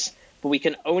the mice, but we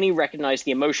can only recognize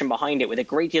the emotion behind it with a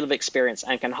great deal of experience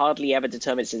and can hardly ever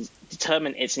determine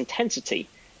its intensity.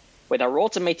 With our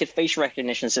automated face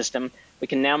recognition system, we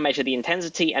can now measure the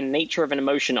intensity and nature of an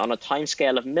emotion on a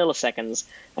timescale of milliseconds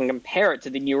and compare it to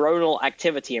the neuronal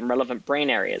activity in relevant brain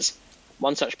areas.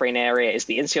 One such brain area is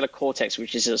the insular cortex,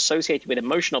 which is associated with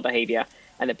emotional behavior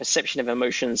and the perception of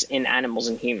emotions in animals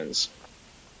and humans.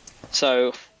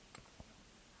 So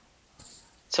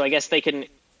I guess they can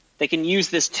use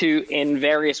this to, in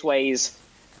various ways,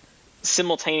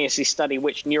 simultaneously study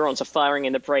which neurons are firing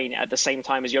in the brain at the same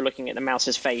time as you're looking at the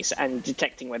mouse's face and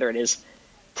detecting whether it is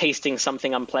tasting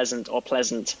something unpleasant or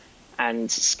pleasant and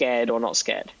scared or not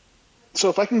scared. So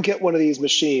if I can get one of these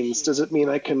machines, does it mean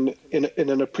I can, in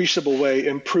an appreciable way,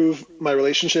 improve my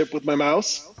relationship with my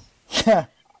mouse?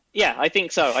 Yeah, I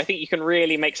think so. I think you can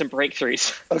really make some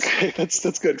breakthroughs. Okay,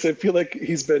 that's good, because I feel like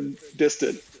he's been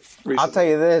distant recently. I'll tell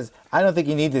you this. I don't think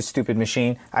you need this stupid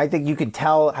machine. I think you can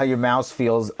tell how your mouse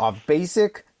feels off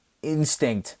basic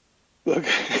instinct.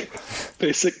 Okay.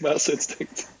 Basic mouse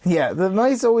instinct. Yeah, the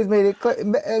mice always made it clear.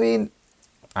 I mean,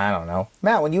 I don't know.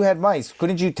 Matt, when you had mice,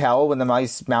 couldn't you tell when the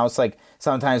mouse, like,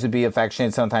 sometimes would be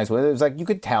affectionate, sometimes would? It was like, you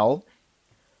could tell.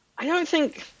 I don't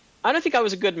think I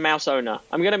was a good mouse owner.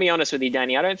 I'm going to be honest with you,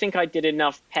 Danny. I don't think I did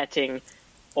enough petting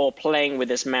or playing with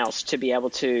this mouse to be able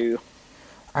to...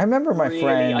 I remember my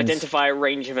friend identify a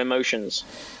range of emotions.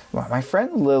 Well, my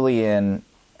friend Lillian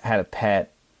had a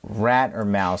pet rat or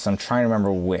mouse. I'm trying to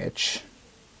remember which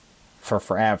for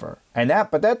forever.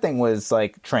 But that thing was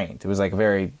like trained. It was like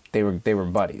they were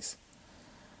buddies.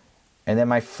 And then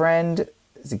my friend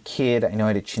as a kid, I know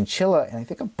had a chinchilla, and I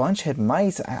think a bunch had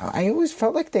mice. I always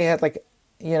felt like they had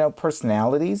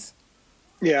personalities.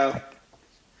 Yeah.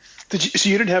 So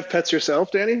you didn't have pets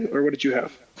yourself, Danny, or what did you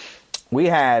have? We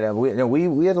had a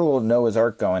little Noah's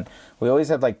Ark going. We always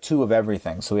had like 2 of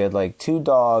everything. So we had like 2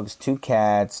 dogs, 2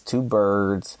 cats, 2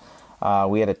 birds.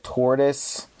 We had a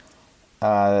tortoise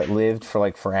that lived for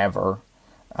like forever.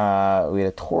 We had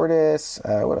a tortoise.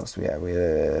 What else do we have?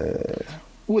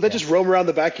 Would that just roam around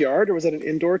the backyard, or was that an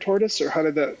indoor tortoise, or how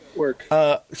did that work?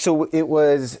 So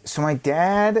my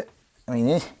dad, I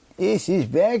mean, this is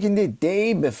back in the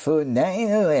day before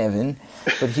 9/11,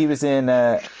 but he was in...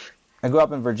 I grew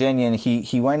up in Virginia, and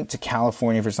he went to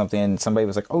California for something, and somebody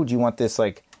was like, "Oh, do you want this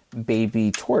like baby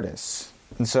tortoise?"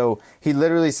 And so he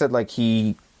literally said, like,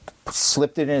 he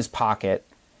slipped it in his pocket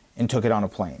and took it on a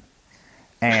plane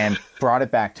and brought it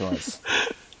back to us.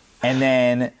 And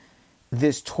then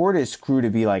this tortoise grew to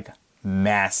be, like,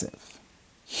 massive.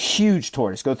 Huge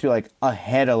tortoise. Go through, like, a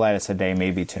head of lettuce a day,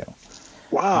 maybe 2.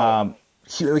 Wow.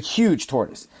 Huge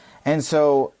tortoise. And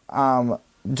so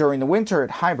during the winter,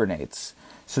 it hibernates.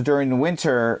 So during the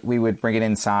winter, we would bring it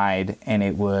inside, and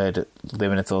it would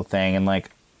live in its little thing and,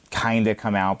 like, kind of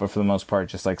come out, but for the most part,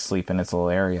 just, like, sleep in its little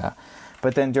area.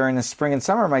 But then during the spring and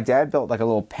summer, my dad built, like, a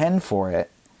little pen for it,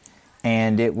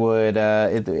 and it would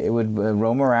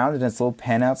roam around in its little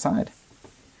pen outside.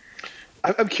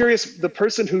 I'm curious, the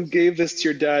person who gave this to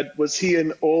your dad, was he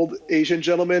an old Asian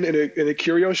gentleman in a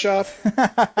curio shop?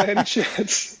 By any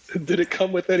chance? Did it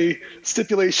come with any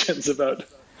stipulations about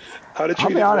how to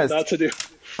treat it, what not to do?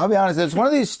 I'll be honest, it's one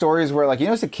of these stories where, like, you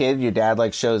know, as a kid, your dad,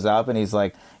 like, shows up and he's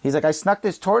like, I snuck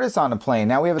this tortoise on the plane.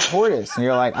 Now we have a tortoise. And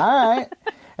you're like, all right.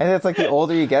 And it's like the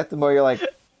older you get, the more you're like,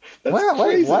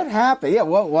 what happened? Yeah,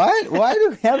 what? Why do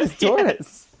we have this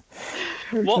tortoise?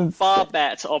 What bar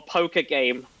bet or poker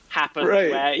game happened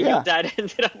where your dad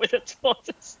ended up with a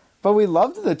tortoise? But we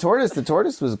loved the tortoise. The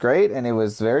tortoise was great, and it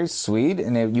was very sweet,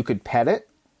 and you could pet it.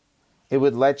 It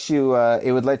would let you,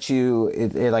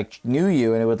 it like knew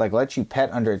you, and it would like let you pet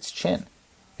under its chin.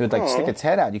 It would like stick its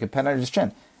head out. You could pet under its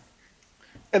chin.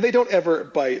 And they don't ever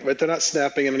bite, right? They're not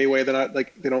snapping in any way. They're not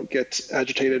like, they don't get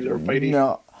agitated or bitey.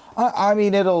 No. I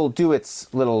mean, it'll do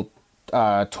its little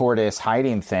tortoise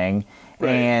hiding thing,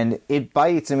 and it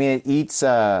bites. I mean, it eats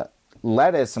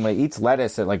lettuce, and when it eats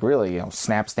lettuce, it like really,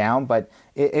 snaps down. But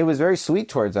it was very sweet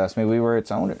towards us. I mean, we were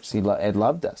its owners. It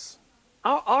loved us.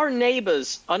 Our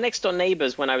neighbors, our next door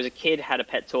neighbors, when I was a kid, had a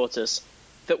pet tortoise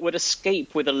that would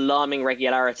escape with alarming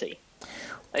regularity.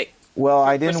 Well,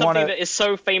 I didn't want to. Something that is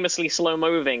so famously slow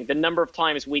moving. The number of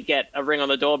times we get a ring on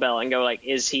the doorbell and go like,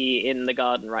 "Is he in the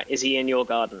garden? Right? Is he in your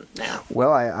garden now?"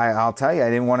 Well, I'll tell you, I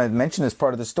didn't want to mention this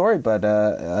part of the story, but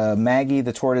Maggie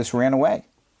the tortoise ran away.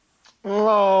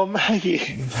 Oh,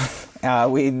 Maggie!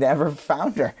 We never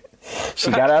found her.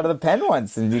 She got out of the pen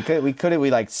once, and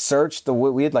we like searched the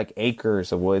wood. We had like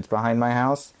acres of woods behind my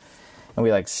house, and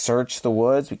we like searched the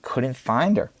woods. We couldn't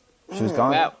find her. She was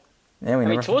gone. Wow.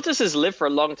 Yeah, tortoises live for a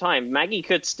long time. Maggie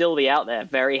could still be out there,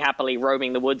 very happily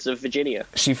roaming the woods of Virginia.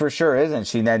 She for sure isn't.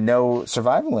 She had no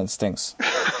survival instincts.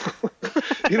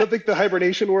 You don't think the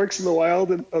hibernation works in the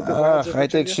wild? I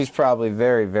think she's probably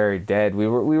very, very dead. We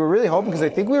were really hoping, because I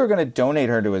think we were going to donate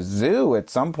her to a zoo at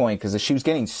some point, because she was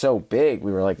getting so big.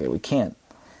 We were like, we can't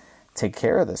take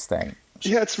care of this thing.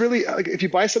 Yeah, it's really like, if you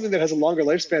buy something that has a longer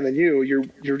lifespan than you,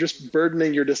 you're just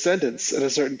burdening your descendants at a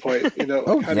certain point.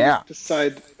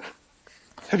 Decide.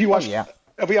 Have you watched?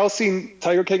 Have we all seen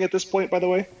Tiger King at this point? By the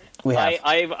way, we have.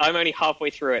 I'm only halfway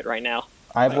through it right now.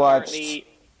 I've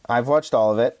watched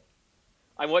all of it.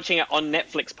 I'm watching it on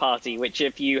Netflix Party, which,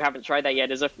 if you haven't tried that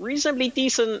yet, is a reasonably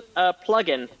decent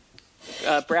plugin,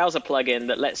 browser plugin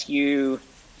that lets you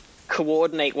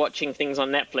coordinate watching things on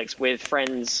Netflix with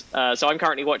friends. So I'm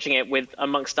currently watching it with,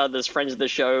 amongst others, friends of the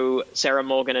show, Sarah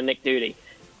Morgan and Nick Doody.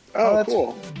 Oh,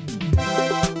 cool.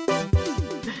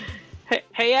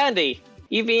 Hey, Andy.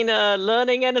 You been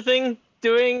learning anything,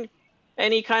 doing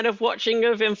any kind of watching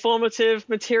of informative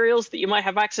materials that you might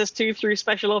have access to through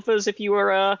special offers if you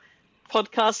were a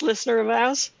podcast listener of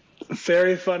ours?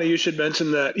 Very funny you should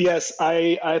mention that. Yes,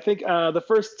 I think the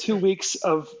first 2 weeks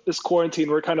of this quarantine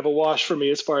were kind of a wash for me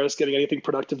as far as getting anything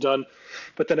productive done.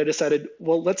 But then I decided,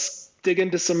 well, let's dig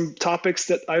into some topics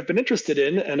that I've been interested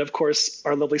in. And of course,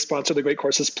 our lovely sponsor, The Great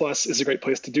Courses Plus, is a great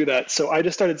place to do that. So I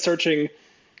just started searching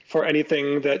for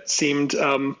anything that seemed...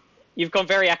 You've gone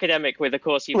very academic with the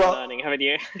course you've been learning, haven't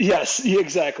you? Yes,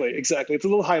 exactly. It's a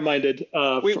little high-minded.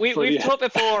 We've talked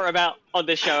before on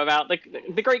this show about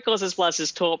the Great Courses Plus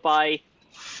is taught by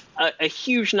a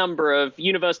huge number of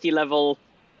university-level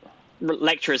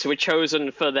lecturers who are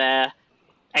chosen for their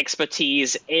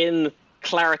expertise in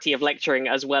clarity of lecturing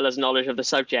as well as knowledge of the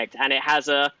subject. And it has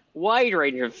a wide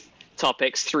range of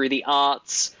topics through the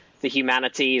arts, the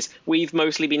humanities. We've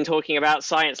mostly been talking about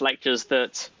science lectures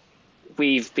that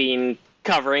we've been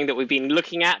covering, that we've been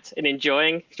looking at and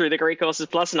enjoying through the Great Courses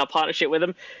Plus and our partnership with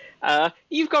them.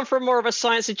 You've gone for more of a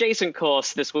science-adjacent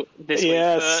course this week,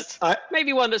 but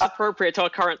maybe one that's appropriate to our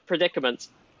current predicament.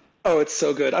 Oh, it's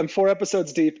so good. I'm 4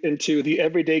 episodes deep into The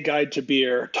Everyday Guide to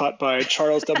Beer, taught by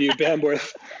Charles W.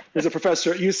 Bamworth, who's a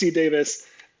professor at UC Davis.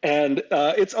 And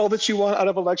it's all that you want out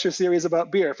of a lecture series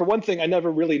about beer. For one thing, I never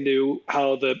really knew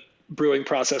how the brewing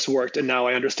process worked, and now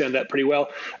I understand that pretty well.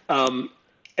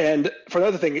 And for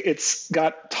another thing, it's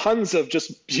got tons of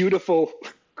just beautiful,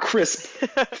 crisp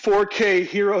 4K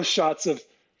hero shots of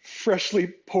freshly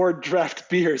poured draft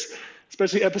beers,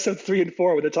 especially episodes 3 and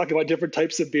 4 when they're talking about different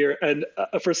types of beer. And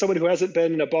for someone who hasn't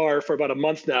been in a bar for about a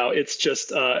month now, it's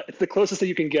just it's the closest that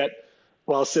you can get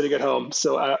while sitting at home.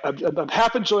 So I'm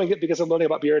half enjoying it because I'm learning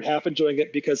about beer, and half enjoying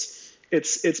it because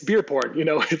it's beer porn.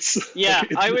 It's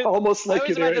it's almost like I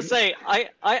was about to say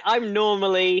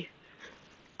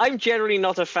I'm generally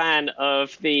not a fan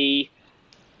of the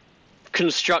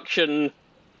construction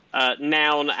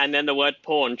noun and then the word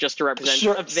porn just to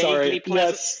represent a vaguely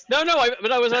pleasant. Yes. No,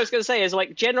 but I was going to say is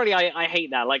like generally I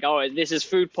hate that. Like, oh, this is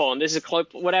food porn, this is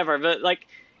whatever. But like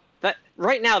that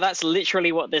right now, that's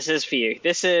literally what this is for you.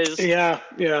 This is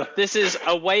This is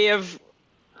a way of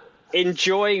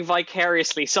enjoying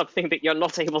vicariously something that you're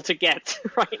not able to get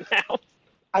right now.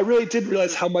 I really didn't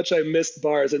realize how much I missed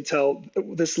bars until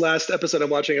this last episode. I'm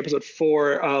watching episode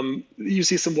 4. You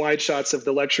see some wide shots of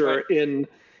the lecturer in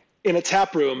a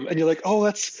tap room, and you're like, oh,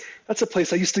 that's a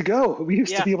place I used to go. We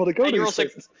used to be able to go to these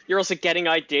places. You're also getting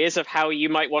ideas of how you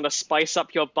might want to spice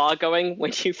up your bar going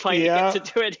when you finally get to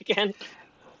do it again.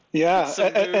 Yeah,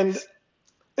 and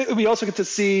we also get to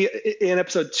see in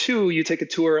episode 2, you take a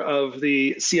tour of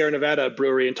the Sierra Nevada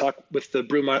brewery and talk with the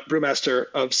brewmaster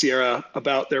of Sierra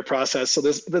about their process. So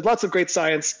there's lots of great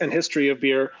science and history of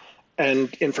beer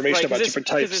and information about different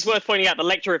types. Because it's worth pointing out, the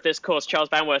lecturer of this course, Charles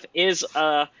Banworth, is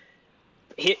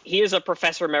he is a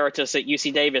professor emeritus at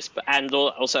UC Davis and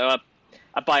also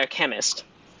a biochemist.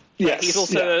 Yes, he's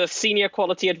also a senior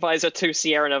quality advisor to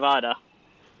Sierra Nevada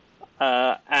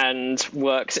and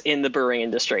works in the brewing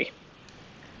industry.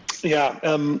 Yeah,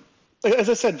 as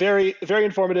I said, very, very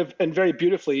informative and very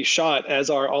beautifully shot, as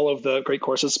are all of the Great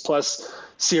Courses Plus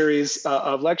series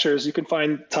of lectures. You can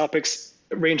find topics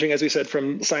ranging, as we said,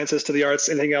 from sciences to the arts,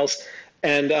 anything else.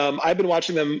 And I've been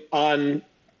watching them on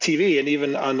TV and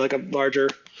even on like a larger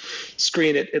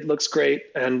screen. It looks great.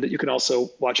 And you can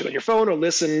also watch it on your phone or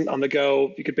listen on the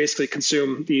go. You could basically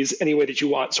consume these any way that you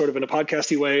want, sort of in a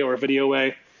podcasty way or a video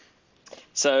way.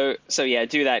 So yeah,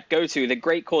 do that. Go to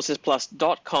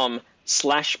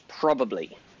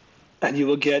thegreatcoursesplus.com/probably. And you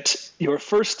will get your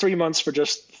first 3 months for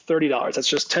just $30. That's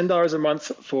just $10 a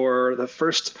month for the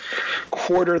first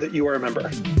quarter that you are a member.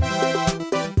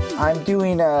 I'm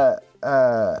doing did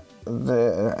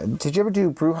you ever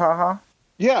do Brouhaha?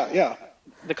 Yeah.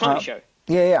 The comedy show.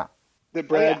 Yeah. The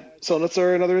Brad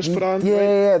Solnitzer and others put on.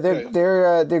 Yeah.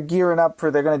 They're gearing up for.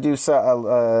 They're going to do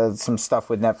some stuff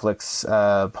with Netflix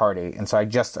party, and so I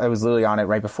was literally on it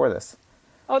right before this.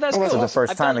 Oh, that's cool. So the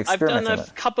first time experimenting. I've done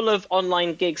a couple of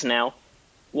online gigs now.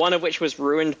 One of which was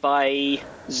ruined by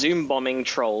Zoom bombing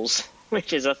trolls,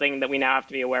 which is a thing that we now have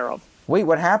to be aware of. Wait,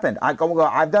 what happened? I've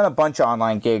done a bunch of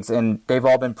online gigs, and they've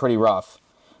all been pretty rough.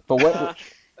 But what?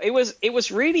 It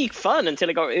was really fun until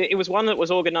it was one that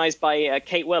was organized by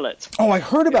Kate Willett. Oh, I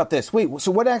heard about this. Wait,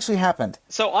 so what actually happened?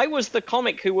 So I was the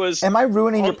comic who was... Am I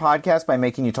ruining your podcast by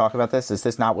making you talk about this? Is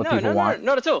this not what people want? No,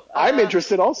 not at all. I'm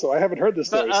interested also. I haven't heard this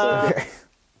story.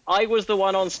 I was the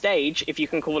one on stage, if you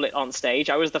can call it on stage.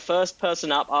 I was the first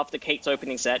person up after Kate's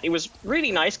opening set. It was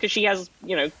really nice because she has,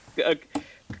 a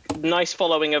nice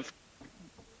following of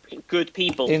good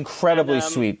people. Incredibly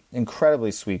sweet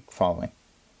following.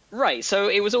 Right, so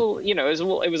it was all,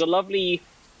 it was a lovely,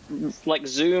 like,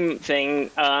 Zoom thing,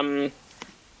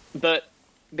 but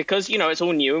because, it's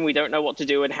all new and we don't know what to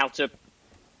do and how to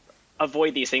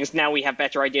avoid these things, now we have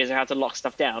better ideas of how to lock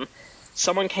stuff down.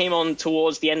 Someone came on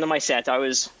towards the end of my set. I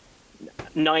was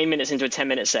 9 minutes into a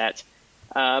 10-minute set,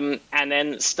 and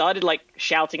then started, like,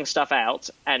 shouting stuff out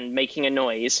and making a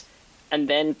noise, and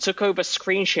then took over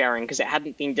screen sharing because it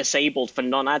hadn't been disabled for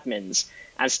non-admins,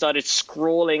 and started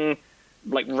scrawling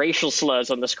like racial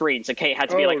slurs on the screen. So Kate had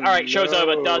to be all right, show's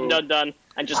over, done,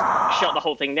 and just shut the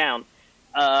whole thing down.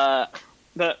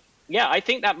 But yeah, I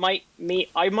think that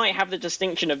I might have the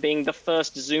distinction of being the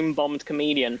first Zoom bombed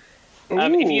comedian.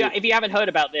 If you haven't heard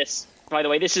about this, by the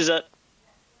way, this is a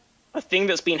thing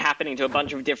that's been happening to a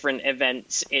bunch of different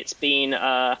events. It's been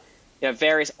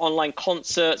various online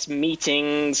concerts,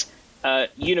 meetings,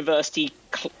 university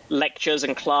lectures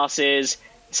and classes,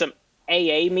 some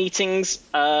AA meetings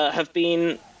have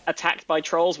been attacked by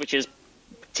trolls, which is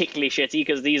particularly shitty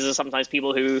because these are sometimes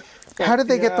people who... How did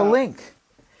they get the link?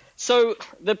 So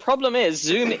the problem is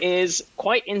Zoom is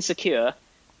quite insecure,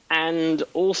 and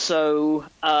also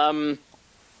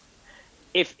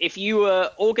if you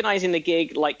were organizing the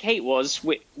gig like Kate was,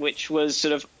 which was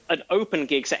sort of an open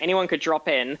gig so anyone could drop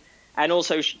in, and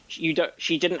also she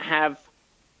didn't have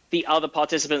the other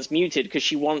participants muted because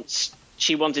she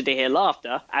wanted to hear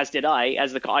laughter, as did I.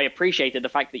 I appreciated the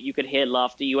fact that you could hear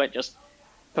laughter. You weren't just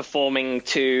performing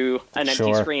to an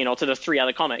empty screen or to the 3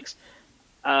 other comics.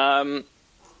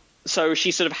 so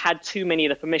she sort of had too many of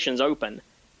the permissions open.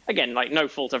 Again, like, no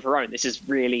fault of her own. This is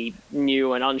really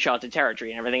new and uncharted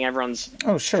territory and everything. Everyone's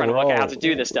trying to work out how to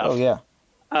do this stuff. Oh, yeah.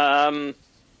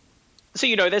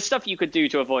 So, there's stuff you could do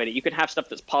to avoid it. You could have stuff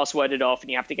that's passworded off, and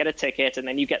you have to get a ticket, and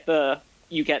then you get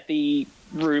the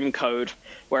room code.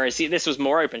 Whereas this was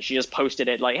more open. She just posted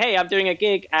it like, "Hey, I'm doing a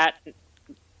gig at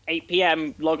 8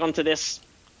 p.m. Log on to this.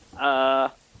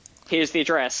 Here's the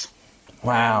address."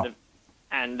 Wow.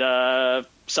 And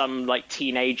some like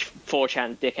teenage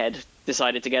 4chan dickhead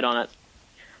decided to get on it.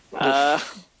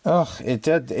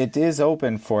 It is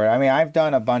open for it. I mean, I've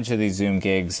done a bunch of these Zoom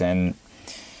gigs, and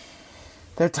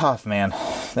they're tough, man.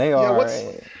 They are.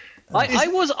 I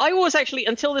was actually,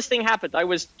 until this thing happened, I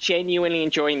was genuinely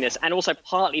enjoying this, and also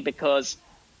partly because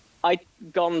I'd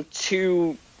gone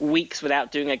 2 weeks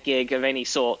without doing a gig of any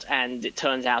sort, and it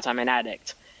turns out I'm an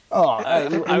addict.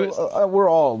 We're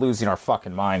all losing our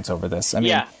fucking minds over this. I mean,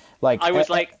 yeah. like, I was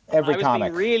like, every I was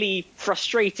comic. being really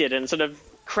frustrated and sort of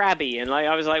crabby, and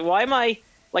I was like, why am I?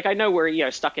 Like, I know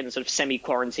we're stuck in sort of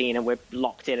semi-quarantine and we're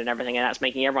locked in and everything, and that's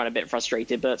making everyone a bit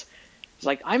frustrated. But it's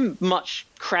like, I'm much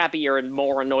crabbier and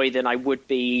more annoyed than I would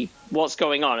be. What's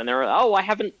going on? And they're I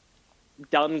haven't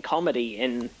done comedy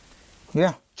in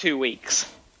 2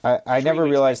 weeks. I never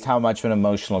realized how much of an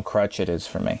emotional crutch it is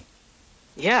for me.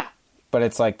 Yeah. But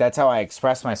it's like, that's how I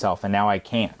express myself, and now I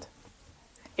can't.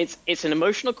 It's an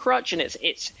emotional crutch, and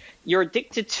it's you're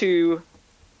addicted to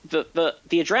the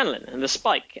adrenaline and the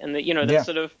spike and the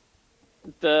sort of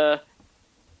the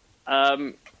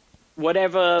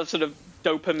whatever sort of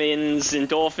dopamines,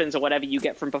 endorphins, or whatever you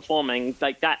get from performing.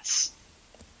 Like, that's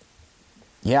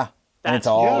and it's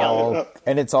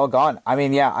all gone. I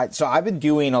mean, so I've been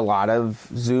doing a lot of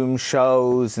Zoom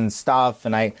shows and stuff,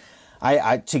 and I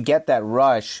to get that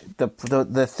rush.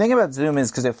 The thing about Zoom is,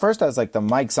 because at first I was like, the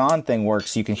mics on thing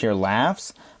works, so you can hear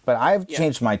laughs, but I've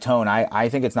changed my tone. I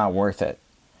think it's not worth it.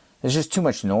 There's just too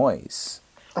much noise.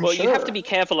 You have to be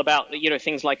careful about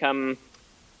things like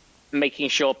making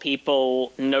sure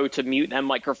people know to mute their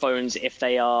microphones if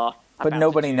they are. But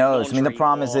nobody knows. I mean, the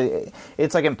problem is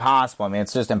it's like impossible. I mean,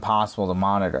 it's just impossible to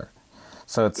monitor.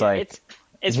 So it's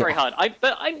it's very hard.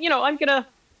 But I'm gonna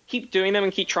keep doing them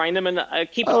and keep trying them, and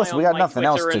keep an eye on we got my nothing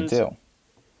Twitter else to do.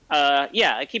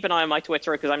 I keep an eye on my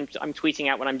Twitter, because I'm tweeting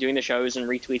out when I'm doing the shows and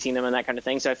retweeting them and that kind of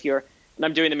thing. So and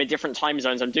I'm doing them in different time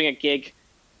zones. I'm doing a gig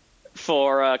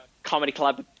for a comedy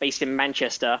club based in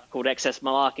Manchester called Excess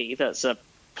Malarkey. That's a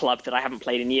club that I haven't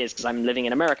played in years because I'm living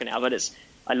in America now, but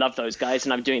I love those guys,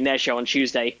 and I'm doing their show on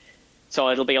Tuesday. So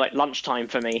it'll be like lunchtime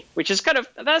for me, which is kind of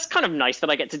nice that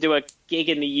I get to do a gig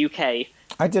in the UK.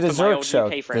 I did a Zurich show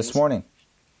this morning.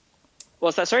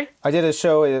 What's that, sorry? I did a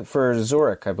show for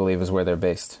Zurich, I believe, is where they're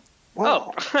based.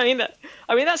 Wow. Oh, I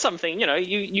mean that's something.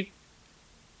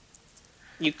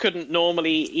 You couldn't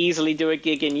normally easily do a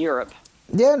gig in Europe.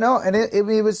 Yeah, no, and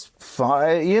it was fun.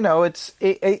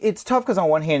 It's tough because on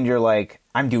one hand you're like,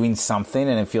 I'm doing something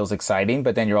and it feels exciting,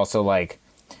 but then you're also like,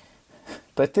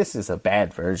 but this is a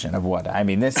bad version of what I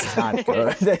mean. This is not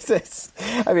good.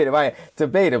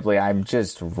 Debatably, I'm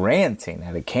just ranting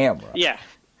at a camera. Yeah.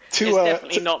 It's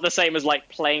definitely not the same as like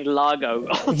playing Largo.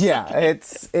 Yeah,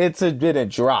 it's a bit of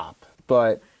drop,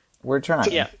 but we're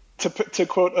trying. Yeah. To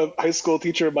quote a high school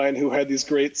teacher of mine who had these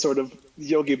great sort of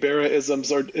Yogi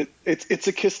Berra-isms, or it's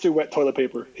a kiss through wet toilet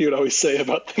paper, he would always say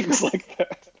about things like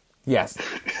that. Yes.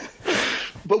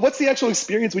 But what's the actual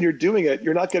experience when you're doing it?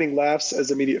 You're not getting laughs as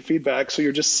immediate feedback, so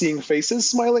you're just seeing faces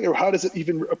smiling? Or how does it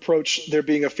even approach there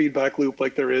being a feedback loop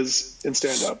like there is in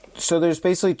stand-up? So there's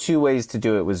basically 2 ways to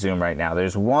do it with Zoom right now.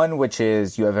 There's one, which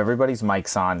is you have everybody's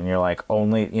mics on, and you're like,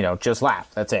 only, just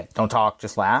laugh. That's it. Don't talk,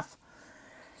 just laugh.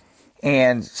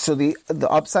 And so the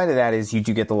upside of that is you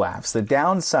do get the laughs. The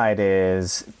downside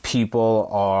is people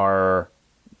are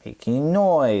making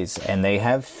noise, and they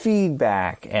have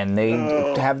feedback, and they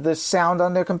have the sound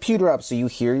on their computer up, so you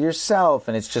hear yourself,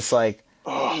 and it's just like...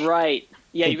 Right.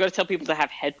 Yeah, you've got to tell people to have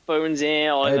headphones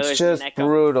in. Or it's just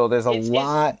brutal. There's a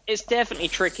lot... It's definitely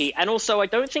tricky. And also, I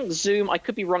don't think Zoom... I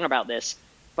could be wrong about this,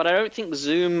 but I don't think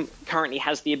Zoom currently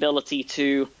has the ability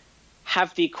to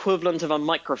have the equivalent of a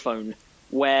microphone,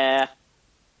 where...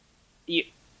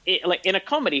 like in a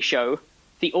comedy show...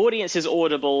 The audience is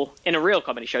audible in a real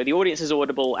comedy show. The audience is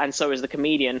audible, and so is the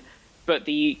comedian. But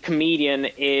the comedian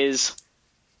is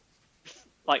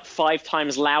like 5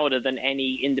 times louder than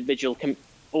any individual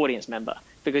audience member,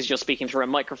 because you're speaking through a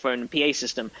microphone and PA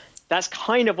system. That's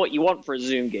kind of what you want for a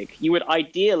Zoom gig. You would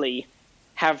ideally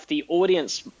have the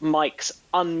audience mics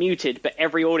unmuted, but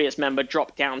every audience member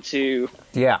drop down to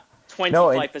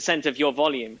 25% of your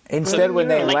volume. Instead, when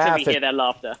they laugh, hear their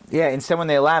laughter. Yeah, instead when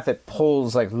they laugh, it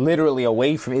pulls like literally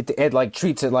away from it. It like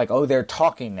treats it like, oh, they're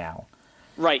talking now.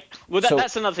 Right. Well,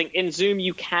 that's another thing. In Zoom,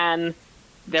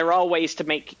 there are ways to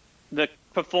make the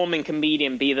performing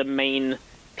comedian be the main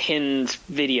pinned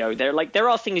video. There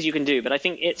are things you can do, but I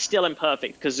think it's still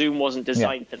imperfect because Zoom wasn't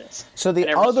designed for this. So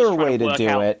the other way to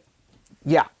do it,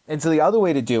 and so the other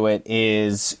way to do it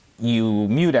is you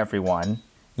mute everyone.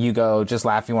 You go, just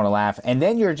laugh if you want to laugh, and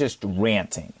then you're just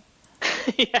ranting.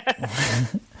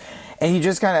 And you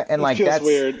just kind of, and like, that's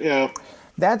weird. Yeah.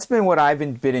 That's been what I've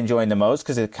been enjoying the most,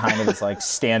 because it kind of is like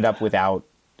stand up without,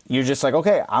 you're just like,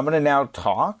 okay, I'm going to now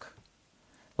talk.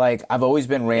 Like, I've always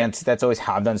been rant. That's always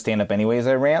how I've done stand up anyways.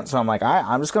 I rant. So I'm like,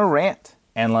 I'm just going to rant.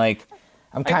 And like,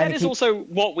 I'm kind of. That is also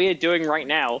what we're doing right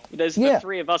now. The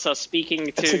three of us are speaking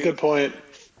to. That's a good point.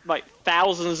 Like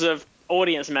thousands of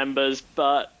audience members,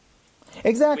 but.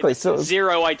 Exactly. So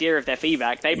zero idea of their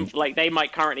feedback. They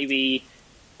might currently be.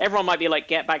 Everyone might be like,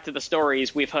 get back to the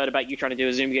stories. We've heard about you trying to do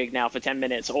a Zoom gig now for 10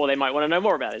 minutes. Or they might want to know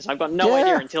more about it. So I've got no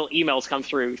idea until emails come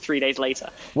through 3 days later.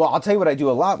 Well, I'll tell you what I do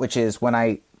a lot, which is when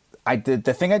I did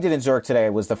the thing I did in Zurich today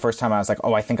was the first time I was like,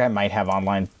 oh, I think I might have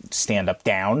online stand-up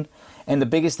down. And the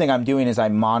biggest thing I'm doing is I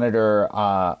monitor,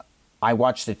 I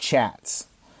watch the chats.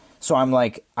 So I'm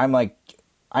like, I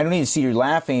don't need to see you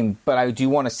laughing, but I do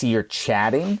want to see your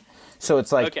chatting. So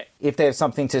it's like, if they have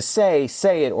something to say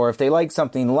it, or if they like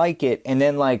something, like it, and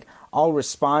then like I'll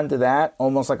respond to that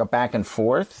almost like a back and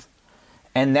forth,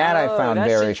 and that I found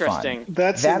very fun.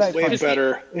 That seems way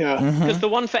better, Because the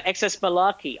one for XS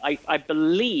Malarkey, I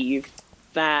believe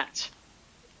that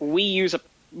we use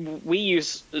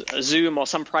a Zoom or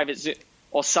some private Zoom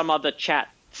or some other chat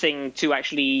thing to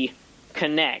actually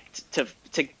connect to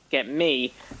get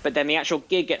me, but then the actual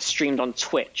gig gets streamed on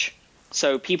Twitch.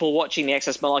 So people watching the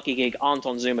XS Malarkey gig aren't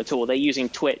on Zoom at all. They're using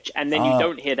Twitch, and then you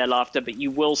don't hear their laughter, but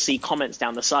you will see comments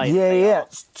down the side. Yeah.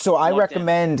 So I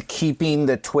recommend keeping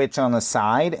the Twitch on the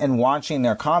side and watching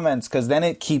their comments, because then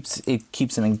it keeps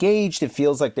them engaged. It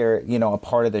feels like they're a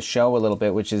part of the show a little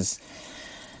bit, which is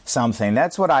something.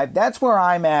 That's where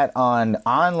I'm at on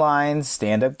online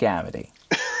stand-up gamity.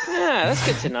 Yeah, that's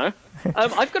good to know.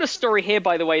 I've got a story here,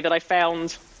 by the way, that I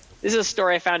found. This is a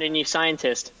story I found in New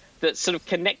Scientist that sort of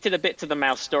connected a bit to the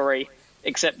mouse story,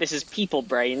 except this is people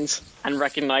brains and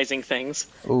recognizing things.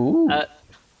 Ooh.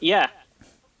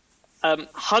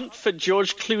 Hunt for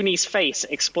George Clooney's face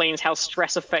explains how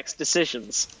stress affects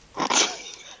decisions.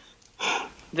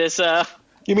 There's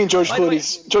You mean George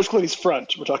Clooney's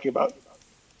front we're talking about?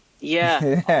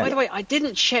 Yeah. By the way, I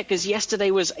didn't check because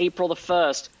yesterday was April the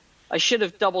 1st. I should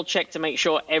have double-checked to make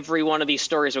sure every one of these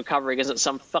stories we're covering isn't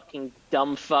some fucking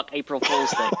dumb fuck April Fool's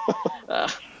thing.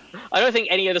 I don't think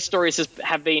any of the stories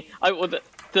have been.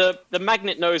 The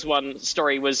Magnet Nose one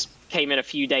story came in a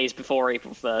few days before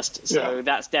April 1st, so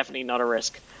that's definitely not a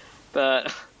risk.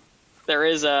 But there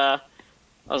is I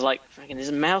was like, is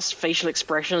mouse facial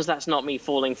expressions? That's not me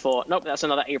falling for. Nope, that's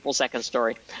another April 2nd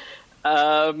story.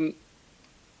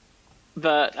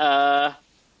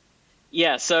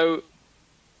 So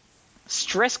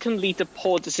stress can lead to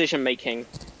poor decision making,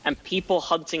 and people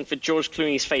hunting for George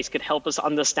Clooney's face could help us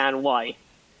understand why.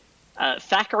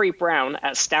 Thackeray Brown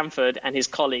at Stanford and his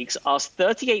colleagues asked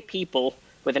 38 people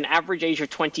with an average age of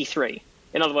 23.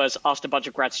 In other words, asked a bunch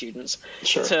of grad students.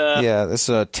 Sure. This is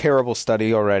a terrible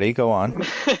study already. Go on.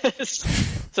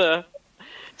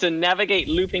 to navigate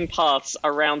looping paths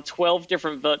around 12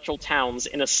 different virtual towns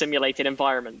in a simulated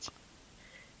environment.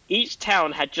 Each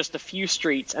town had just a few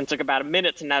streets and took about a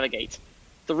minute to navigate.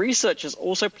 The researchers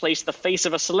also placed the face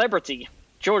of a celebrity,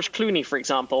 George Clooney, for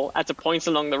example, at a point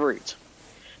along the route.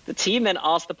 The team then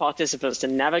asked the participants to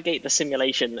navigate the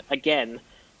simulation again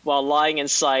while lying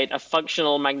inside a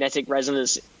functional magnetic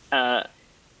resonance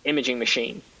imaging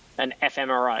machine, an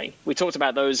fMRI. We talked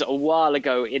about those a while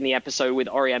ago in the episode with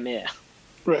Ori Amir.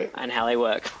 Right. And how they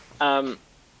work.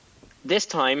 This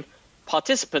time,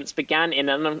 participants began in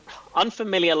an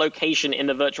unfamiliar location in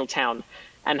the virtual town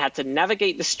and had to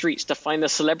navigate the streets to find the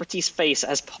celebrity's face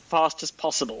as fast as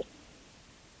possible.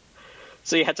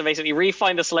 So you had to basically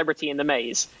re-find the celebrity in the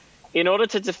maze. In order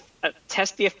to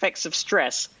test the effects of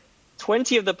stress,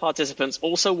 20 of the participants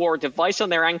also wore a device on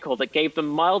their ankle that gave them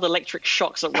mild electric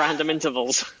shocks at random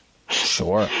intervals.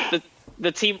 Sure.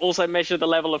 The team also measured the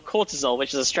level of cortisol,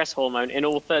 which is a stress hormone, in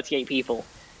all 38 people.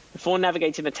 Before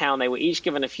navigating the town, they were each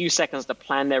given a few seconds to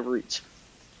plan their route.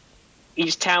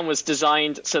 Each town was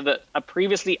designed so that a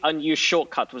previously unused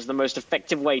shortcut was the most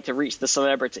effective way to reach the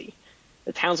celebrity.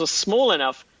 The towns were small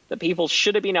enough that people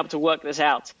should have been able to work this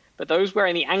out, but those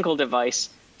wearing the ankle device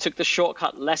took the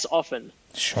shortcut less often,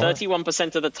 Sure.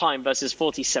 31% of the time versus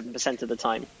 47% of the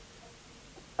time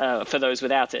for those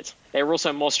without it. They were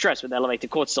also more stressed with elevated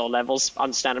cortisol levels,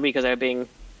 understandably, because they were being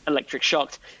electric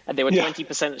shocked, and they were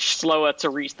 20% slower to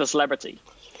reach the celebrity.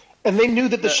 And they knew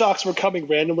that the shocks were coming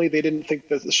randomly. They didn't think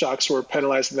that the shocks were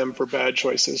penalizing them for bad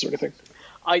choices or anything.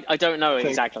 I don't know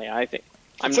exactly. I think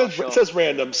it says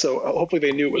random, so hopefully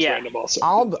they knew it was random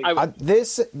also.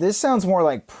 This sounds more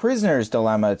like Prisoner's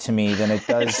Dilemma to me than it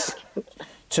does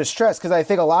to stress, because I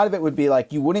think a lot of it would be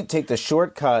like you wouldn't take the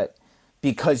shortcut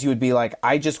because you would be like,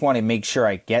 I just want to make sure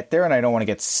I get there and I don't want to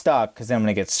get stuck because then I'm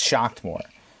going to get shocked more.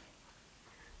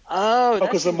 Oh,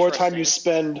 because the more time you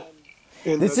spend...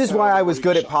 This is why I was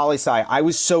good at poli-sci. I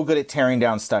was so good at tearing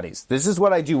down studies. This is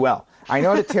what I do well. I know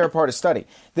how to tear apart a study.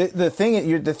 The thing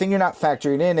you're not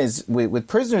factoring in is with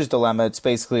Prisoner's Dilemma, it's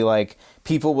basically like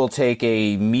people will take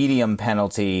a medium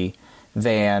penalty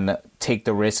than take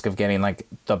the risk of getting like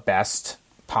the best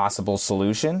possible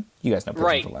solution. You guys know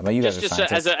Prisoner's Dilemma. You guys are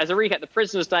scientists. As a recap, the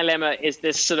Prisoner's Dilemma is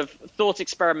this sort of thought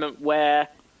experiment where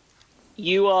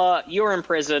you're in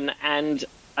prison and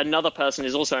another person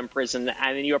is also in prison,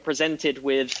 and then you are presented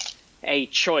with a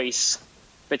choice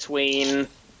between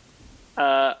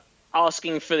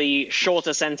asking for the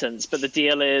shorter sentence, but the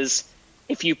deal is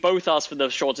if you both ask for the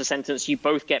shorter sentence, you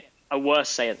both get a worse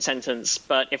sentence.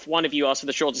 But if one of you asks for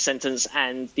the shorter sentence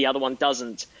and the other one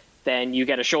doesn't, then you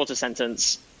get a shorter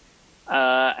sentence.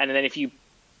 And then if you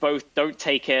both don't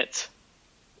take it,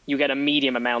 you get a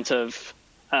medium amount of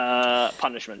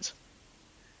punishment.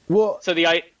 Well, so the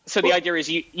idea is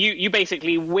you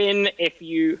basically win if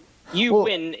you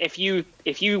win if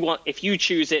you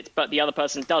choose it, but the other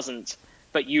person doesn't.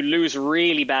 But you lose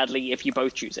really badly if you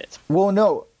both choose it. Well,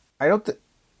 no, I don't.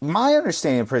 My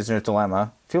understanding of Prisoner's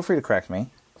Dilemma, feel free to correct me,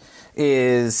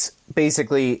 is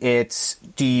basically it's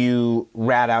do you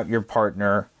rat out your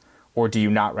partner or do you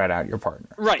not rat out your partner?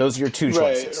 Right. Those are your two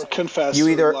choices. Right. Or confess you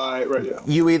either, or lie. Right, yeah.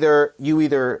 You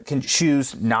either can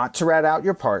choose not to rat out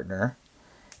your partner,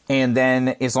 and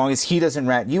then as long as he doesn't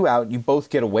rat you out, you both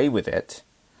get away with it.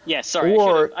 Yeah, sorry.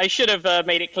 Or, I should have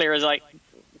made it clear as like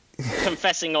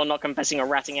confessing or not confessing or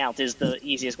ratting out is the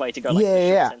easiest way to go. Like,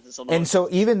 yeah. Sentence And so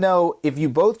even though if you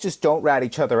both just don't rat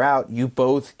each other out, you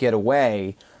both get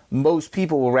away, most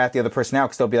people will rat the other person out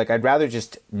because they'll be like, I'd rather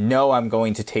just know I'm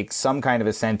going to take some kind of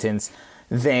a sentence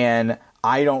than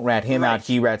I don't rat him out,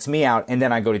 he rats me out, and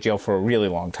then I go to jail for a really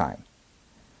long time.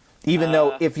 Even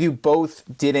though if you both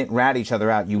didn't rat each other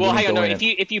out, you wouldn't go in. Well, hang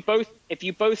on. If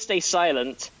you both stay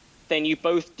silent, then you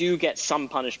both do get some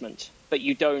punishment, but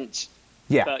you don't.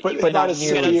 Yeah, but not as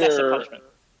severe.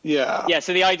 Yeah. Yeah.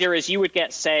 So the idea is you would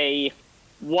get, say,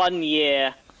 1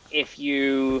 year if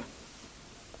you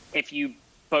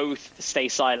both stay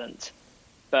silent.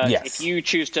 But if you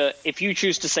choose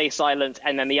to stay silent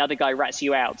and then the other guy rats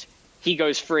you out, he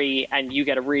goes free and you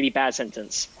get a really bad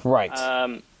sentence. Right.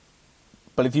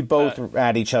 But if you both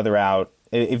rat each other out,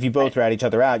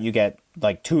 you get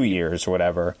like 2 years or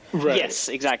whatever. Right. Yes,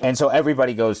 exactly. And so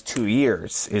everybody goes 2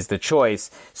 years is the choice.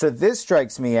 So this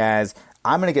strikes me as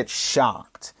I'm going to get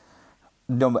shocked.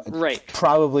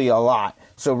 Probably a lot.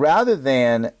 So rather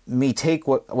than me take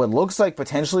what looks like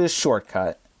potentially a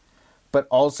shortcut, but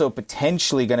also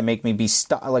potentially going to make me be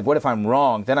stuck. Like, what if I'm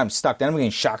wrong? Then I'm stuck. Then I'm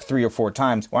getting shocked 3 or 4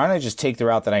 times. Why don't I just take the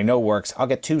route that I know works? I'll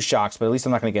get 2 shocks, but at least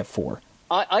I'm not going to get 4.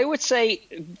 I would say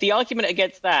the argument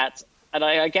against that, and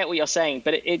I get what you're saying,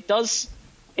 but it does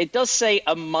say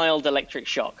a mild electric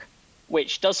shock,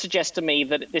 which does suggest to me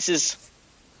that this is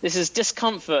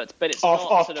discomfort, but it's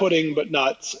off-putting, but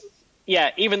not.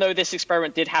 Yeah, even though this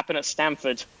experiment did happen at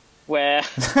Stanford, where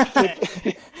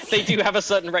they do have a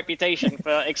certain reputation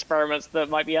for experiments that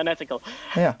might be unethical.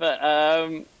 Yeah, but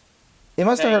it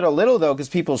must have hurt a little though, because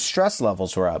people's stress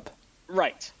levels were up.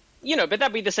 Right. But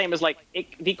that'd be the same as like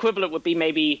the equivalent would be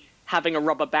maybe having a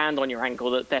rubber band on your ankle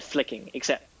that they're flicking.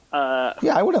 Except,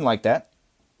 yeah, I wouldn't like that.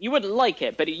 You wouldn't like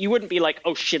it, but you wouldn't be like,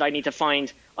 oh shit, I need to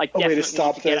find. I way to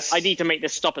stop this. I need to make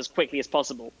this stop as quickly as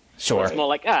possible. Sure. It's more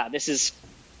like this is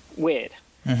weird.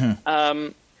 Mm-hmm.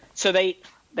 So they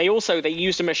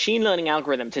used a machine learning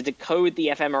algorithm to decode the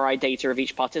fMRI data of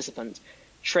each participant,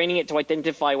 training it to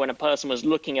identify when a person was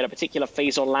looking at a particular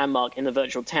phase or landmark in the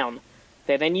virtual town.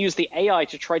 They then used the AI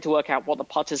to try to work out what the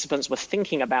participants were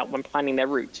thinking about when planning their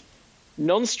route.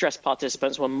 Non-stressed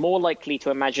participants were more likely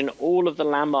to imagine all of the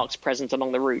landmarks present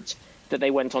along the route that they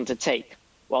went on to take,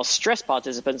 while stressed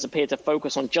participants appeared to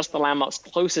focus on just the landmarks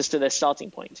closest to their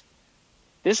starting point.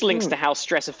 This links to how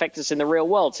stress affects us in the real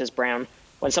world, says Brown.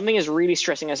 When something is really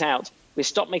stressing us out, we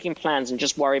stop making plans and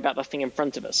just worry about the thing in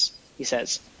front of us, he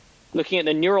says. Looking at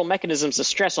the neural mechanisms of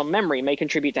stress on memory may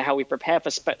contribute to how we prepare for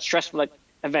stressful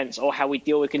events or how we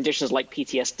deal with conditions like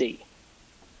PTSD,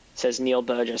 says Neil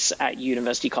Burgess at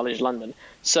University College London.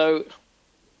 So,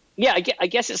 yeah, I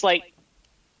guess it's like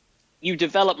you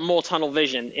develop more tunnel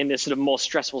vision in this sort of more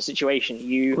stressful situation.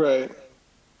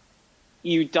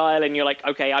 You dial in, you're like,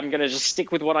 okay, I'm going to just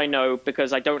stick with what I know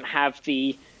because I don't have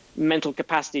the mental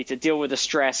capacity to deal with the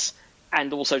stress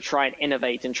and also try and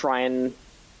innovate and try and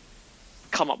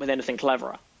come up with anything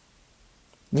cleverer.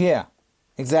 Yeah,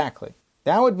 exactly.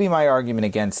 That would be my argument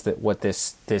against what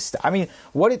this. I mean,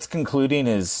 what it's concluding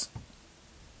is,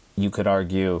 you could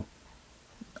argue,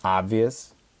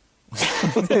 obvious.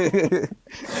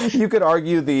 You could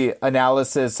argue the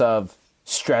analysis of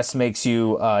stress makes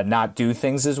you not do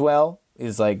things as well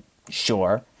is like,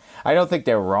 sure. I don't think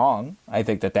they're wrong. I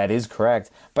think that is correct.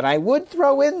 But I would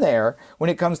throw in there, when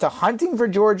it comes to hunting for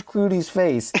George Clooney's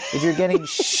face, if you're getting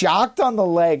shocked on the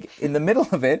leg in the middle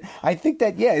of it, I think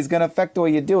that, is going to affect the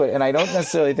way you do it. And I don't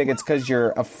necessarily think it's because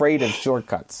you're afraid of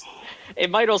shortcuts.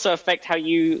 It might also affect how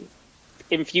you,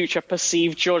 in future,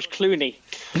 perceive George Clooney.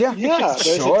 Yeah,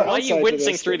 sure. Why are you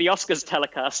wincing through the Oscars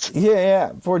telecast?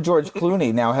 Yeah. Poor George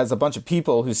Clooney now has a bunch of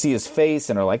people who see his face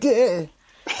and are like, eh.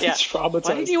 Yeah.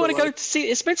 Traumatized. Why do you want to go to see?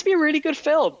 It's meant to be a really good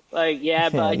film. Like,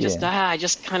 but I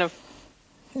just kind of.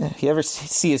 You ever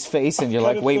see his face and you're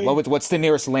like, wait, what's the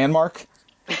nearest landmark?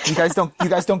 You guys don't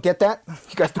get that?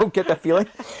 You guys don't get that feeling?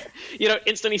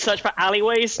 Instantly search for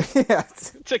alleyways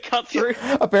to cut through.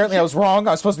 Apparently, I was wrong.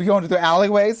 I was supposed to be going to the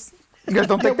alleyways. You guys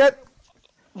don't think that?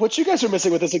 What you guys are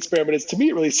missing with this experiment is, to me,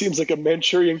 it really seems like a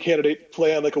Manchurian Candidate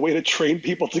plan, like a way to train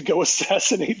people to go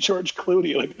assassinate George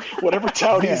Clooney. Like, whatever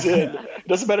town he's in, it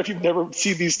doesn't matter if you've never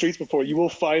seen these streets before, you will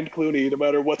find Clooney no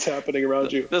matter what's happening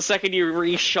around you. The second you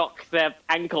re-shock their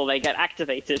ankle, they get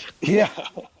activated. Yeah.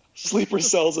 Sleeper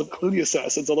cells of Clooney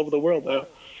assassins all over the world now.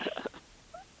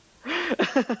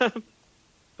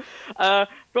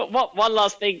 But one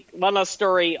last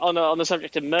story on the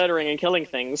subject of murdering and killing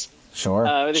things. Sure.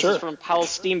 This is from Paul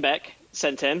Steenbeck,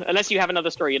 sent in. Unless you have another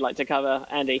story you'd like to cover,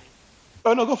 Andy.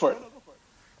 Oh, no, go for it.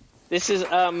 This is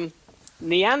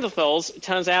Neanderthals, it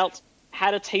turns out,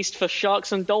 had a taste for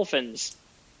sharks and dolphins.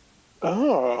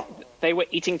 Oh. They were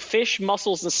eating fish,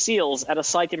 mussels, and seals at a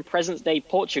site in present-day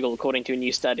Portugal, according to a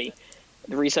new study.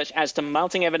 The research adds to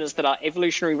mounting evidence that our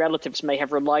evolutionary relatives may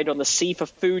have relied on the sea for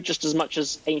food just as much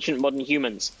as ancient modern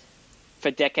humans.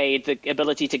 For decades, the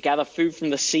ability to gather food from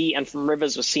the sea and from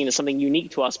rivers was seen as something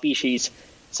unique to our species.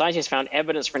 Scientists found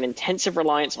evidence for an intensive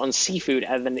reliance on seafood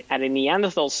at a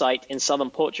Neanderthal site in southern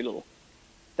Portugal.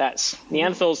 That's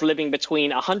Neanderthals living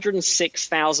between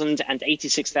 106,000 and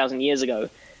 86,000 years ago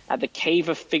at the cave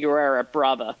of Figueira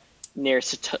Brava near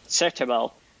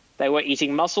Setúbal. They were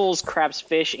eating mussels, crabs,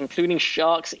 fish, including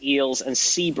sharks, eels, and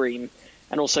sea bream,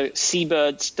 and also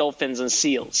seabirds, dolphins, and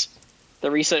seals.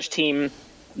 The research team,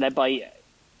 led by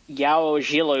João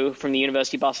Gilo from the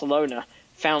University of Barcelona,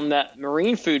 found that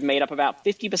marine food made up about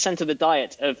 50% of the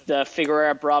diet of the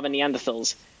Figueira Brava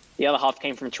Neanderthals. The other half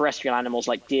came from terrestrial animals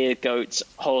like deer, goats,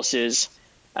 horses,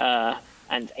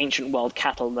 and ancient wild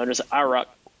cattle known as aurochs.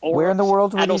 Where in the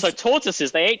world were and these? Also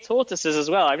tortoises. They ate tortoises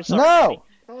as well. I'm sorry. No!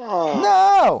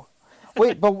 No!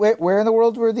 Wait, but where in the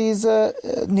world were these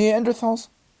Neanderthals?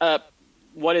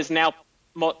 What is now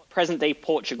present-day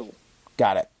Portugal.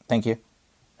 Got it. Thank you.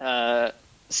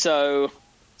 So,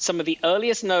 some of the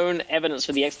earliest known evidence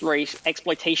for the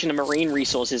exploitation of marine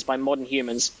resources by modern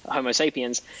humans, Homo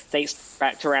sapiens, dates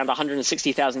back to around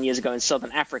 160,000 years ago in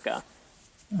southern Africa.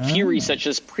 Few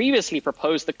researchers previously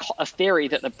proposed a theory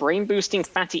that the brain-boosting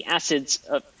fatty acids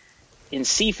in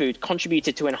seafood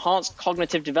contributed to enhanced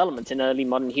cognitive development in early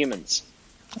modern humans.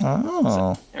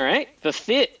 Oh. All right. The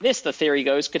theory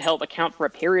goes, could help account for a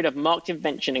period of marked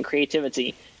invention and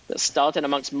creativity that started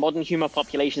amongst modern human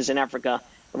populations in Africa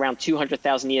around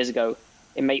 200,000 years ago.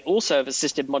 It may also have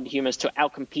assisted modern humans to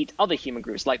outcompete other human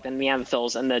groups like the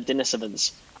Neanderthals and the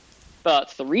Denisovans.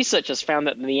 But the researchers found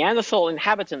that the Neanderthal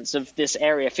inhabitants of this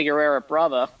area, Figueira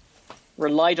Brava,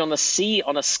 relied on the sea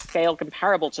on a scale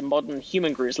comparable to modern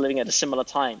human groups living at a similar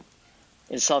time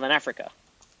in southern Africa.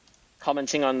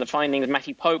 Commenting on the findings, Dr.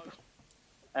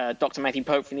 Matthew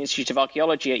Pope from the Institute of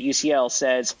Archaeology at UCL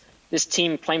says, this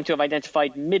team claimed to have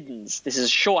identified middens. This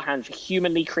is shorthand for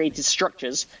humanly created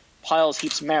structures, piles,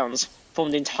 heaps, mounds,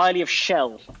 formed entirely of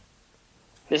shell.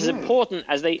 This is important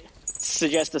as they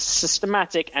suggest a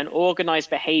systematic and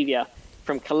organized behavior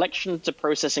from collection to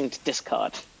processing to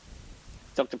discard.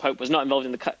 Dr. Pope was not involved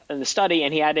in the study,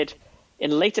 and he added,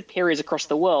 in later periods across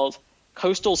the world,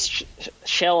 coastal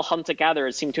shell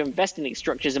hunter-gatherers seem to invest in these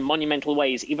structures in monumental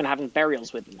ways, even having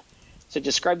burials with them. So to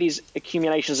describe these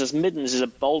accumulations as middens is a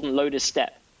bold and loaded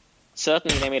step.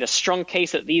 Certainly, they made a strong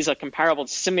case that these are comparable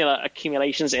to similar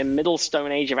accumulations in Middle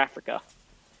Stone Age of Africa.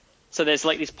 So there's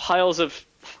like these piles of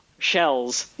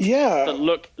shells that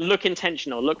look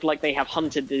intentional, look like they have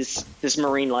hunted this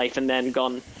marine life and then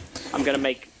gone, I'm gonna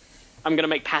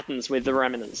make patterns with the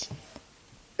remnants.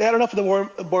 Yeah, I don't know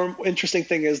if the more interesting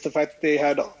thing is the fact that they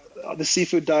had the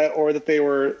seafood diet, or that they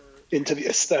were into the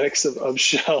aesthetics of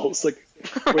shells. Like,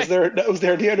 was there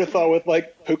a Neanderthal with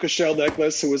like puka shell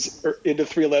necklace who was into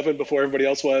 311 before everybody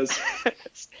else was?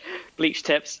 Bleach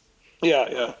tips.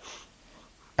 Yeah.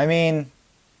 I mean,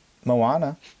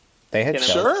 Moana, they had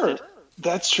shells. Sure,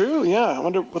 that's true. Yeah, I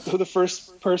wonder who the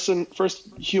first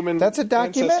human. That's a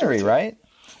documentary, right?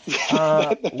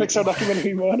 The Pixar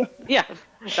documentary, Moana. Yeah,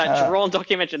 that drawn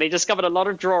documentary. They discovered a lot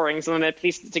of drawings and then they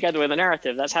pieced it together with a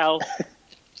narrative. That's how.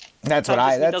 That's how what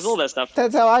Disney does all that stuff.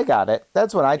 That's how I got it.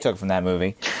 That's what I took from that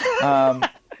movie.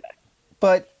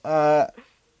 But I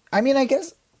mean, I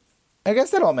guess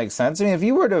that all makes sense. I mean, if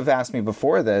you were to have asked me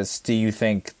before this, do you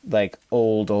think like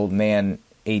old man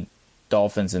ate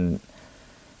dolphins and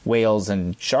whales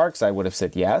and sharks? I would have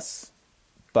said yes,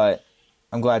 but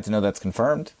I'm glad to know that's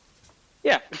confirmed.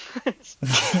 Yeah.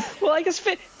 Well, I guess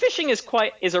fishing is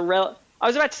I was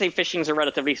about to say fishing is a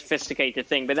relatively sophisticated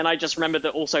thing, but then I just remembered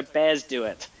that also bears do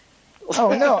it.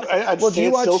 Oh no! I'd say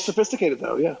it's still sophisticated,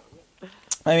 though. Yeah.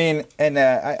 I mean, and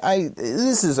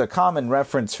this is a common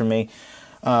reference for me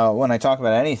when I talk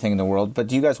about anything in the world. But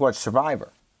do you guys watch Survivor?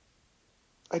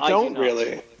 I don't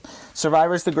really.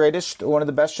 Survivor is one of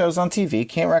the best shows on TV.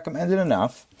 Can't recommend it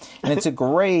enough. And it's a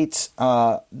great.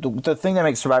 The thing that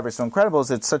makes Survivor so incredible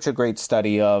is it's such a great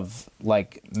study of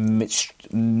like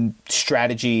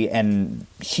strategy and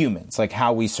humans, like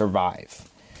how we survive.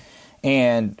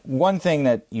 And one thing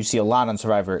that you see a lot on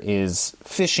Survivor is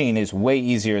fishing is way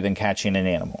easier than catching an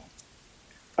animal.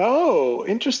 Oh,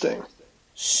 interesting.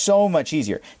 So much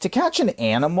easier. To catch an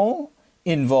animal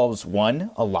involves,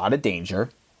 one, a lot of danger.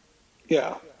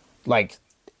 Yeah. Like,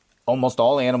 almost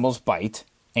all animals bite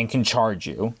and can charge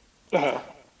you. Uh-huh.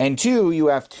 And two, you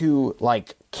have to,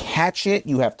 like, catch it.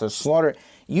 You have to slaughter it.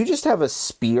 You just have a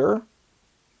spear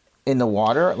in the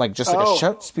water, like just like a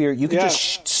short spear. You can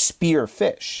just spear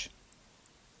fish.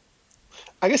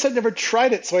 I guess I've never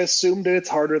tried it, so I assumed that it's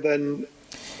harder than...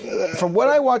 From what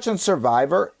I watch on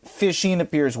Survivor, fishing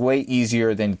appears way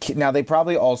easier than... Now, they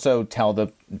probably also tell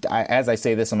as I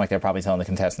say this, I'm like, they're probably telling the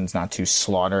contestants not to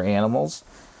slaughter animals.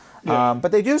 Yeah.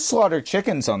 But they do slaughter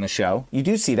chickens on the show. You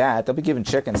do see that. They'll be given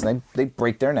chickens, and they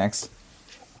break their necks.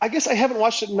 I guess I haven't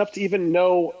watched it enough to even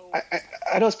know...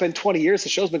 I know it's been 20 years the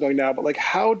show's been going now, but like,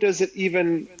 how does it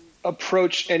even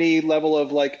approach any level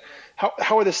of like...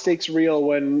 How are the stakes real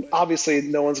when obviously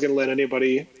no one's going to let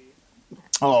anybody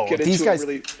get into these guys,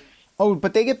 really... Oh,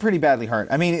 but they get pretty badly hurt.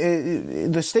 I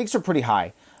mean, the stakes are pretty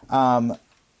high. Part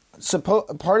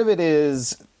of it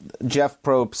is Jeff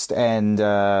Probst and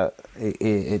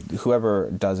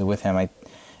whoever does it with him.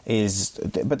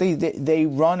 But they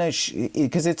run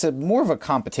because it's more of a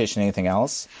competition than anything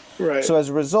else. Right. So as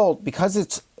a result, because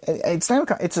it's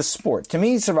a sport. To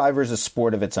me, Survivor is a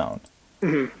sport of its own.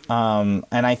 Mm-hmm.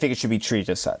 And I think it should be treated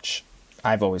as such.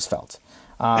 I've always felt.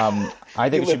 I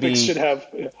think it should have.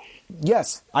 Yeah.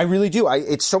 Yes, I really do.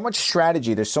 It's so much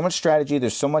strategy. There's so much strategy.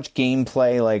 There's so much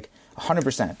gameplay, like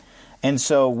 100%. And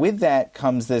so with that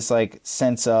comes this like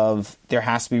sense of there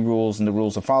has to be rules and the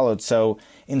rules are followed. So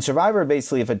in Survivor,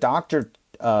 basically, if a doctor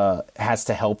has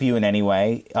to help you in any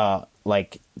way,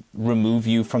 like remove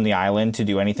you from the island to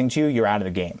do anything to you, you're out of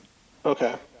the game.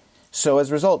 Okay. So as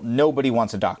a result, nobody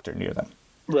wants a doctor near them.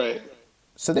 Right.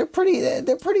 So they're pretty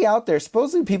out there.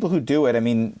 Supposedly, people who do it, I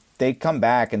mean, they come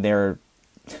back and it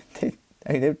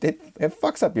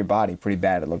fucks up your body pretty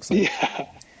bad. It looks like. Yeah.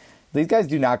 These guys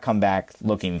do not come back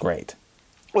looking great.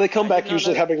 Well, they come back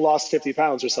usually having lost 50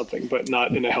 pounds or something, but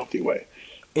not in a healthy way.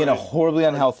 In a horribly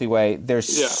unhealthy way. They're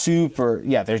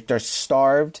they're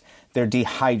starved. They're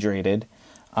dehydrated.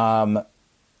 And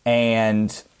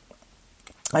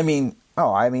I mean,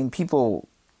 people,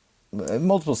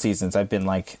 multiple seasons I've been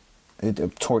like,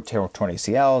 torn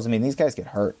ACLs. I mean, these guys get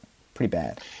hurt pretty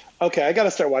bad. Okay, I got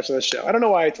to start watching this show. I don't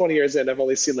know why 20 years in, I've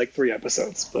only seen like 3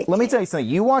 episodes. But let me tell you something.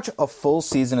 You watch a full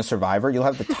season of Survivor, you'll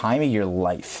have the time of your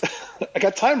life. I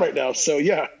got time right now, so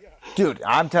yeah. Dude,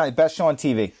 I'm telling you, best show on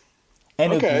TV.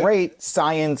 And a great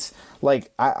science,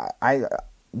 like,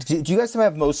 do you guys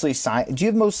have mostly science? Do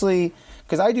you have mostly,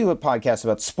 because I do a podcast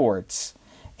about sports,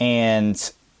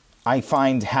 and I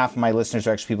find half of my listeners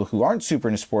are actually people who aren't super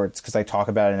into sports because I talk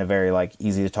about it in a very, like,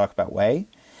 easy to talk about way.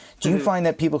 Do you find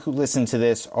that people who listen to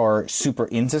this are super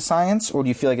into science, or do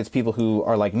you feel like it's people who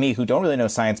are like me who don't really know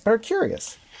science but are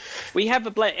curious? We have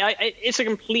a blend. It's a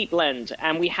complete blend,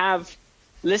 and we have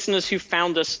listeners who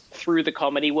found us through the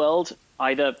comedy world,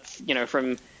 either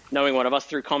from knowing one of us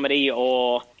through comedy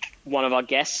or one of our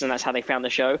guests, and that's how they found the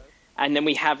show. And then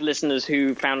we have listeners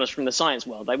who found us from the science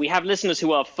world. Like, we have listeners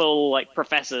who are full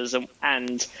professors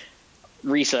and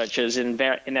researchers in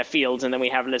their fields, and then we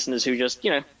have listeners who just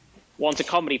want a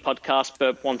comedy podcast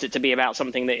but want it to be about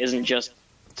something that isn't just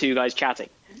two guys chatting.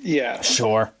 Yeah,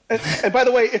 sure. And by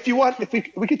the way, if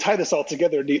we could tie this all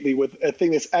together neatly with a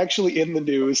thing that's actually in the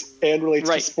news and relates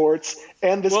to sports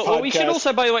and this podcast. Well, we should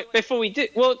also, by the way, before we do,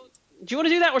 do you want to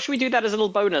do that, or should we do that as a little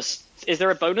bonus? Is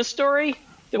there a bonus story?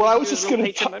 Well, I was just going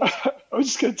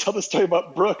to tell the story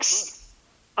about Brooks.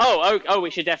 Oh,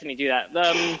 we should definitely do that.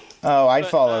 I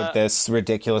followed this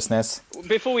ridiculousness.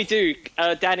 Before we do,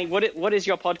 Danny, what is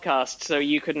your podcast, so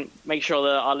you can make sure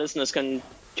that our listeners can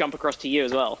jump across to you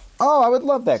as well? Oh, I would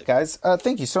love that, guys.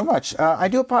 Thank you so much. I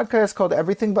do a podcast called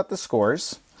Everything But the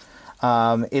Scores.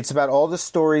 It's about all the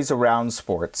stories around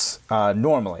sports,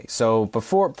 normally. So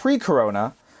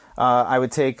pre-corona, I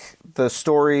would take the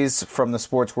stories from the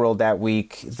sports world that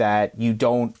week that you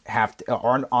don't have to,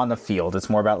 aren't on the field. It's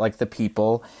more about the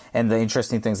people and the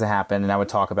interesting things that happen, and I would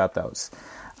talk about those.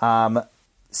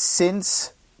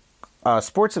 Since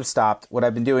sports have stopped, what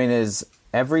I've been doing is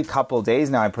every couple of days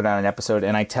now I put out an episode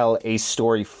and I tell a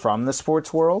story from the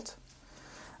sports world.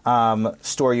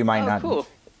 Story you might not. Cool.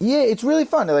 Yeah, it's really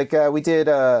fun. We did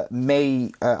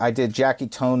I did Jackie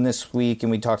Tone this week,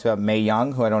 and we talked about Mae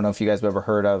Young, who I don't know if you guys have ever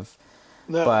heard of.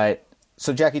 No. But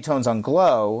so Jackie Tone's on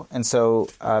Glow, and so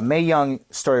Mae Young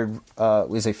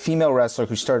was a female wrestler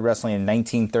who started wrestling in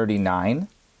 1939.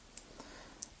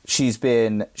 She's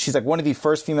one of the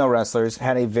first female wrestlers,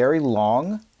 had a very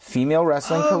long female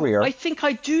wrestling career. I think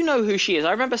I do know who she is.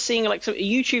 I remember seeing a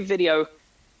YouTube video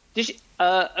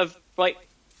of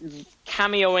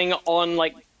cameoing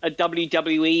on a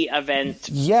WWE event.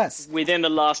 Yes. Within the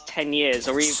last 10 years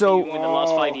or even within the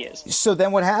last 5 years. So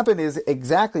then what happened is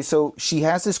so she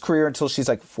has this career until she's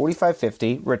 45,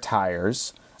 50,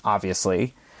 retires,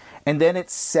 obviously. And then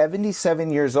at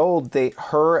 77 years old,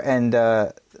 her and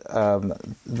the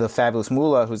Fabulous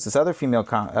Moolah, who's this other female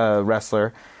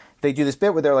wrestler, they do this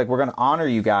bit where they're we're going to honor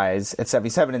you guys at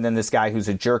 77, and then this guy who's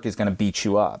a jerk is going to beat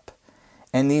you up.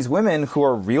 And these women who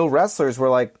are real wrestlers were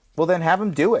well, then have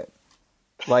him do it.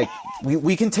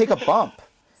 We can take a bump.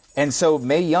 And so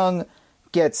Mae Young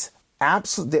gets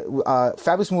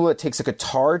Fabulous Moolah takes a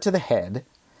guitar to the head.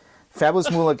 Fabulous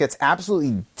Moolah gets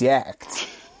absolutely decked.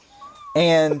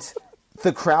 And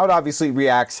the crowd obviously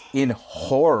reacts in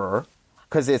horror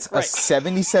because it's a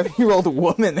 77-year-old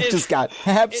woman that just got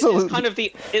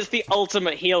absolutely... It's the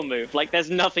ultimate heel move. There's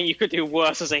nothing you could do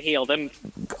worse as a heel than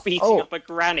beating up a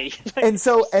granny. and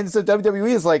so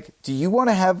WWE is do you want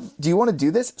to do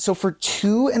this? So for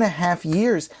 2.5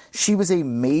 years, she was a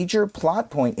major plot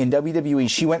point in WWE.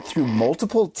 She went through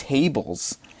multiple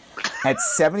tables at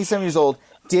 77 years old,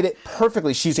 did it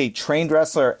perfectly. She's a trained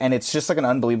wrestler, and it's just an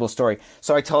unbelievable story.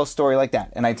 So I tell a story like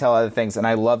that, and I tell other things, and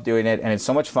I love doing it, and it's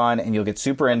so much fun, and you'll get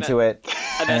super into it.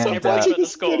 I'm watching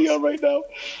this video right now.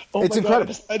 Oh, it's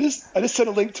incredible. God. I just sent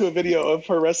a link to a video of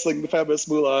her wrestling the Fabulous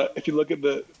Moolah. If you look in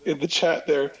the chat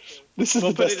there, this is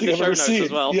the best thing I've ever seen.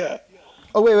 As well. Yeah.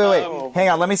 Oh wait! Hang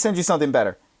on, let me send you something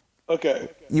better. Okay.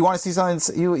 You want to see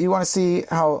something? You want to see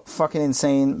how fucking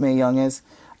insane Mae Young is?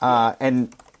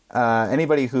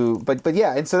 Anybody who, but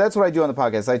yeah, and so that's what I do on the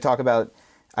podcast.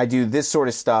 I do this sort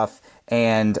of stuff,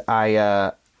 and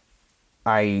I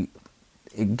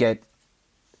get,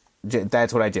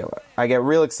 that's what I do. I get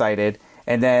real excited,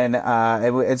 and then,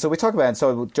 and so we talk about it. And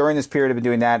so during this period, I've been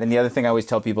doing that, and the other thing I always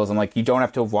tell people is you don't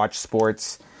have to have watched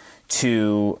sports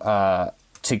to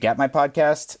get my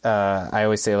podcast. I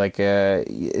always say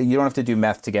you don't have to do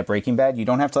meth to get Breaking Bad. You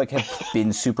don't have to have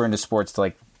been super into sports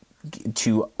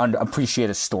to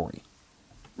appreciate a story.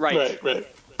 Right.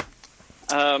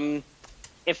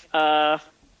 If that's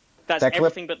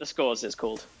Everything But the Scores, it's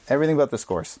called. Everything But the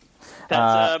Scores.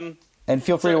 That's, and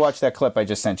feel free to watch that clip I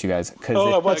just sent you guys.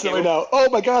 I'm watching it right now. Oh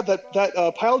my God,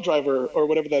 that pile driver or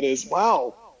whatever that is.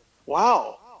 Wow.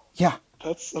 Yeah.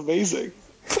 That's amazing.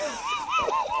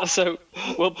 So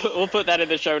we'll put that in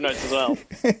the show notes as well.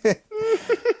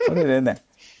 Put it in there.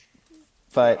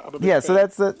 But yeah, so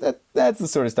that's the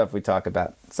sort of stuff we talk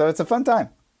about. So it's a fun time.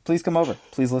 Please come over.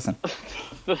 Please listen.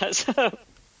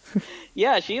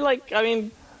 Yeah, she that's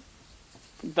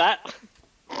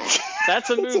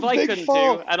a move I couldn't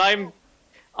do, and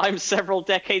I'm several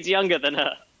decades younger than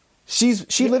her.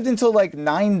 She lived until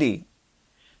 90.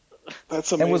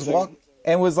 That's amazing.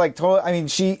 And was total.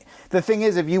 The thing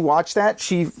is, if you watch that,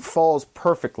 she falls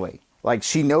perfectly.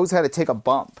 She knows how to take a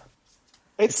bump.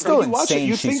 It's still when you watch it, insane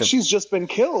you she's think a- she's just been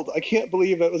killed. I can't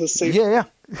believe it was a safe Yeah.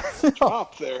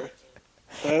 drop there.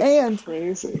 That's And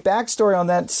crazy. backstory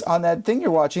on that thing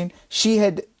you're watching, she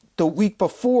had the week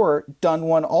before done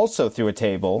one also through a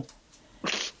table,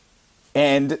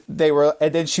 and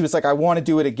then she was like, I want to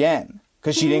do it again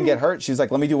because she didn't get hurt. She was like,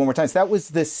 let me do it one more time. So that was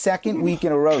the second week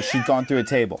in a row she'd gone through a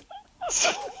table.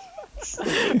 So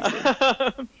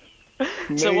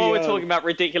while we're talking about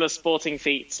ridiculous sporting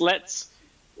feats, let's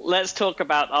talk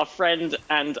about our friend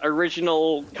and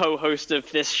original co-host of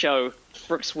this show,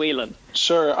 Brooks Whelan.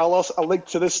 Sure, I'll link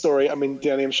to this story. I mean,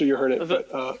 Danny, I'm sure you heard it,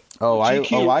 but I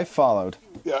followed.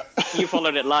 yeah. You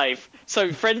followed it live.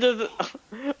 So friends of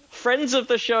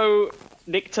the show,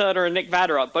 Nick Turner and Nick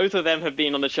Vatterup, both of them have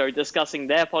been on the show discussing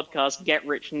their podcast, Get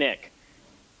Rich Nick,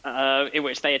 in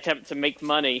which they attempt to make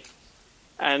money.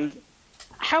 And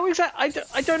I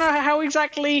don't know how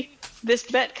exactly this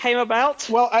bet came about.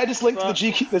 Well, I just linked to the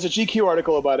GQ. There's a GQ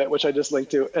article about it, which I just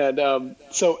linked to, and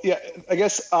so yeah, I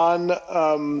guess on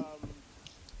I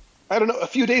don't know, a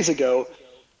few days ago,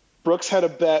 Brooks had a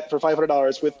bet for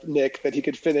 $500 with Nick that he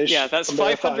could finish. Yeah, that's a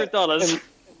marathon $500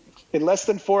 in less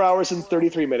than 4 hours and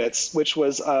 33 minutes, which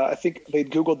was I think they'd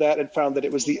Googled that and found that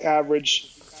it was the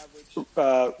average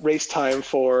race time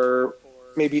for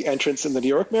maybe entrance in the New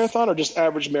York Marathon or just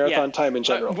average marathon time in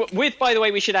general. By the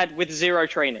way, we should add with zero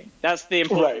training. That's the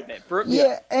important bit. Brooks,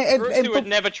 Brooks, who had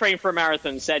never trained for a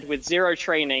marathon, said with zero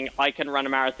training, I can run a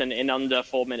marathon in under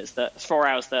 4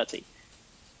 hours 30.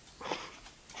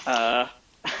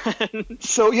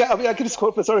 So yeah, I mean, I can just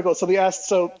quote this article. So they asked,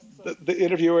 the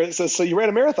interviewer says, so you ran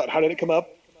a marathon, how did it come up?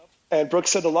 And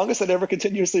Brooks said, the longest I'd ever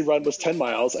continuously run was 10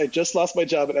 miles. I just lost my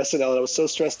job at SNL and I was so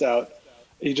stressed out.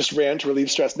 He just ran to relieve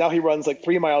stress. Now he runs like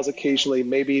 3 miles occasionally,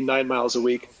 maybe 9 miles a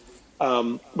week.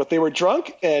 But they were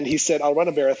drunk, and he said, I'll run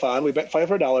a marathon. We bet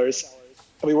 $500,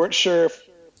 and we weren't sure if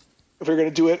we were going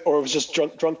to do it or it was just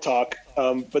drunk talk.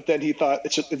 But then he thought,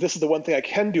 this is the one thing I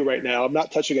can do right now. I'm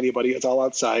not touching anybody. It's all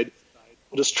outside.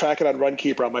 I'll just track it on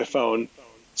Runkeeper on my phone.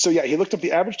 So yeah, he looked up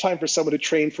the average time for someone who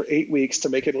trained for 8 weeks to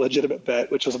make it a legitimate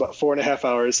bet, which was about 4.5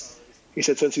 hours. He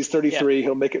said since he's 33,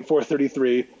 he'll make it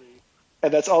 4:33.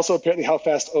 And that's also apparently how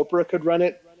fast Oprah could run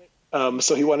it.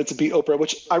 So he wanted to beat Oprah,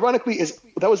 which ironically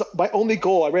that was my only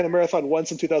goal. I ran a marathon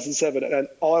once in 2007, and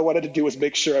all I wanted to do was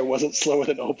make sure I wasn't slower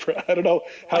than Oprah. I don't know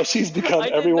how she's become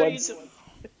everyone's.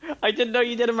 I didn't know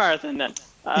you did a marathon then.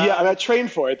 Yeah, and I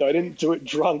trained for it, though. I didn't do it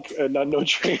drunk and on no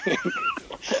training.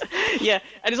 Yeah,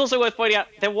 and it's also worth pointing out,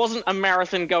 there wasn't a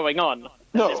marathon going on at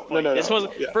this point. No.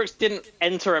 Brooks didn't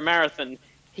enter a marathon.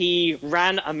 He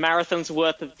ran a marathon's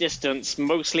worth of distance,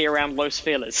 mostly around Los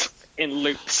Feliz, in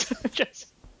loops.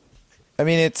 I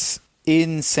mean, it's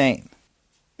insane.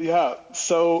 Yeah,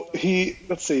 so he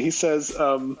says,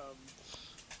 so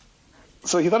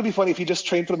he thought it'd be funny if he just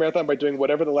trained for the marathon by doing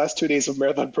whatever the last 2 days of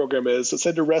marathon program is. So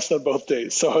said to rest on both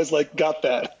days. So I was like, got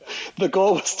that. The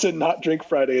goal was to not drink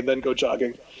Friday and then go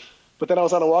jogging. But then I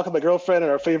was on a walk with my girlfriend,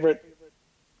 and our favorite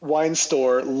wine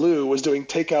store, Lou, was doing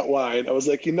takeout wine. I was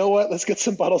like, you know what? Let's get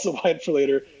some bottles of wine for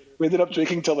later. We ended up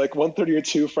drinking till like 1:30 or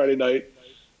 2 Friday night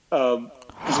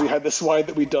because we had this wine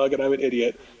that we dug, and I'm an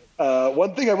idiot.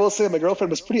 One thing I will say, my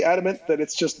girlfriend was pretty adamant that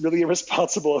it's just really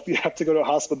irresponsible if you have to go to a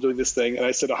hospital doing this thing. And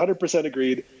I said 100%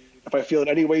 agreed. If I feel in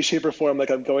any way, shape, or form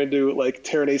like I'm going to like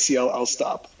tear an ACL, I'll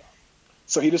stop.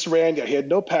 So he just ran. Yeah, he had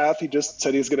no path. He just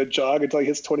said he was going to jog until he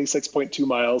hits 26.2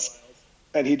 miles.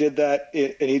 And he did that,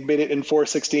 and he made it in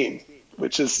 4:16,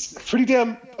 which is pretty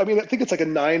damn. I mean, I think it's like a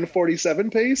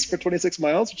 9:47 pace for 26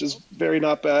 miles, which is very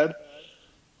not bad.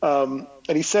 And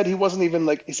he said he wasn't even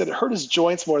he said it hurt his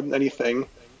joints more than anything,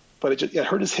 but it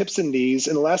hurt his hips and knees.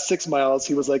 In the last 6 miles,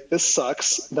 he was like, this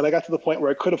sucks. Then I got to the point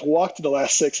where I could have walked in the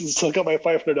last 6 and still got my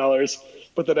 $500,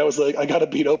 but then I was like, I got to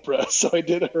beat Oprah, so I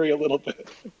did hurry a little bit.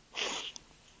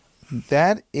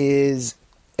 That is,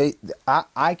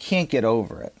 I can't get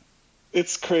over it.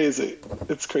 It's crazy.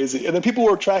 It's crazy. And then people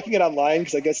were tracking it online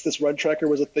because I guess this run tracker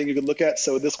was a thing you could look at.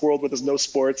 So in this world where there's no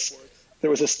sports, there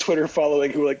was this Twitter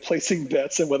following who were placing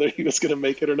bets on whether he was going to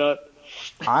make it or not.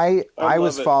 I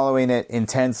was following it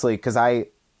intensely because I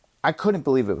couldn't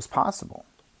believe it was possible.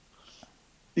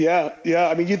 Yeah.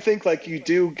 I mean, you'd think you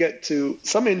do get to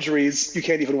some injuries you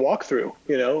can't even walk through.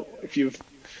 If you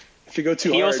go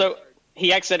too hard.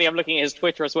 He accidentally, I'm looking at his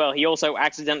Twitter as well, he also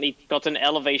accidentally got an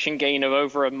elevation gain of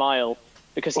over a mile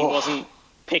because he wasn't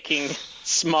picking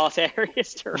smart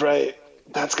areas to run. Right.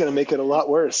 That's going to make it a lot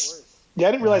worse. Yeah,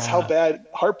 I didn't realize how bad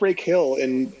Heartbreak Hill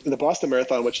in the Boston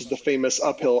Marathon, which is the famous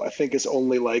uphill, I think is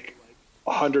only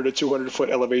 100 or 200 foot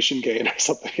elevation gain or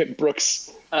something, and Brooks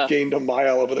gained a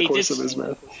mile over the course of his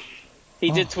marathon.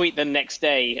 He did tweet the next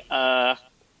day,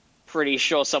 pretty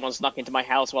sure someone snuck into my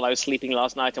house while I was sleeping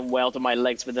last night and welded my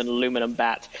legs with an aluminum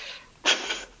bat.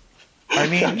 I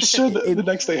mean, I'm sure the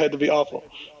next day had to be awful.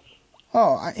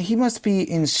 He must be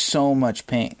in so much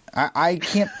pain. I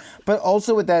can't. But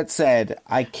also, with that said,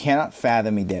 I cannot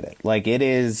fathom he did it. Like, it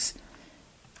is.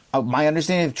 My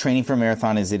understanding of training for a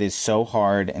marathon is it is so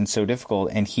hard and so difficult,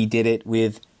 and he did it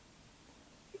with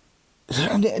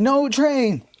no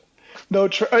train.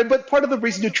 But part of the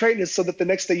reason you train is so that the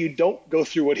next day you don't go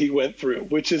through what he went through,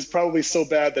 which is probably so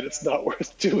bad that it's not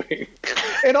worth doing.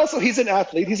 And also, he's an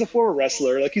athlete. He's a former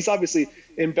wrestler. Like, he's obviously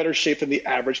in better shape than the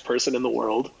average person in the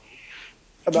world.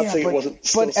 I'm not saying it wasn't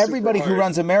still but everybody super who hard.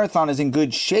 runs a marathon is in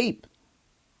good shape.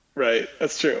 Right.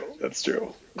 That's true.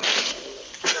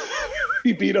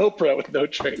 He beat Oprah with no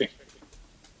training.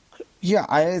 Yeah,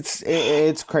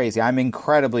 it's crazy. I'm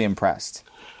incredibly impressed.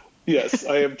 Yes,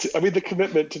 I am. I mean, the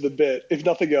commitment to the bit, if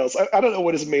nothing else. I don't know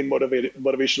what his main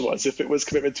motivation was. If it was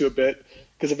commitment to a bit,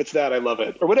 because if it's that, I love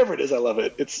it. Or whatever it is, I love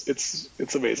it.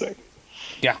 It's amazing.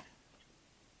 Yeah.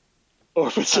 Or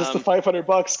if it's just the $500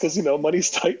 because money's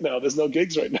tight now. There's no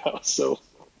gigs right now. So.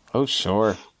 Oh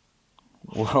sure.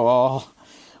 We're all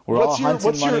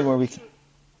hunting money where we can.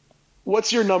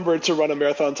 What's your number to run a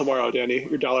marathon tomorrow, Danny?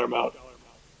 Your dollar amount.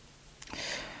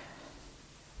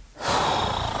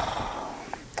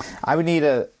 I would need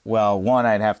one,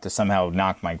 I'd have to somehow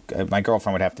knock my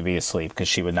girlfriend would have to be asleep because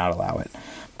she would not allow it.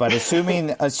 But assuming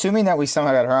that we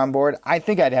somehow got her on board, I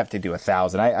think I'd have to do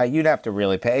 1,000. You'd have to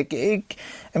really pay.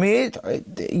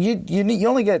 You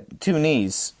only get 2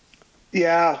 knees.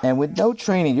 Yeah. And with no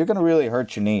training, you're going to really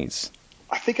hurt your knees.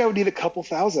 I think I would need a couple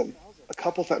thousand,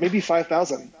 maybe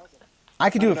 5,000. I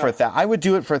could do it for 1,000. I would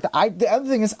do it for the other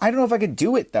thing is, I don't know if I could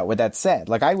do it though. With that said,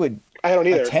 like I don't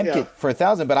either. Attempt it for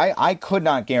 1,000, but I could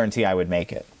not guarantee I would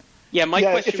make it. Yeah, my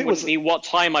question wouldn't be what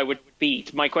time I would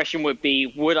beat. My question would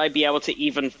be, would I be able to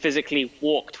even physically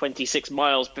walk 26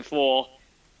 miles before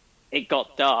it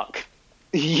got dark?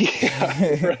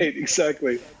 Yeah, right,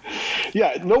 exactly.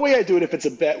 Yeah, no way I'd do it if it's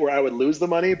a bet where I would lose the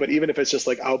money, but even if it's just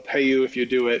like, I'll pay you if you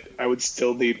do it, I would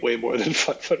still need way more than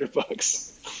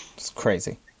 $500. It's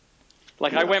crazy.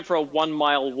 Like, I went for a 1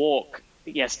 mile walk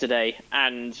yesterday,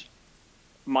 and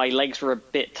my legs were a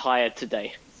bit tired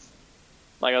today.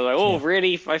 Like, I was like,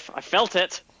 really? I felt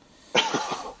it.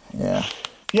 Yeah.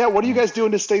 Yeah, what are you guys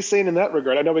doing to stay sane in that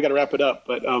regard? I know we got to wrap it up,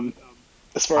 but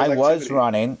as far as I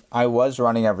was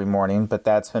running every morning, but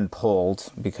that's been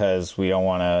pulled because we don't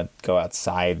want to go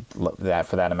outside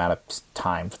for that amount of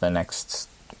time for the next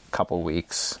couple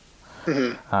weeks.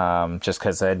 Mm-hmm. Just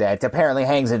because it apparently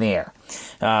hangs in the air.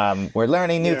 We're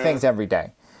learning new things every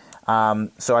day.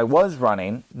 So I was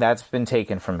running. That's been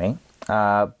taken from me.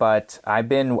 But I've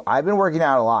been working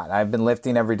out a lot. I've been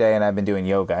lifting every day, and I've been doing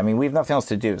yoga. I mean, we have nothing else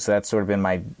to do, so that's sort of been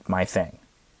my thing.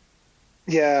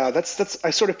 Yeah, that's.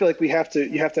 I sort of feel like you have to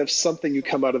have something you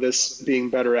come out of this being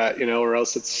better at, or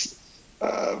else it's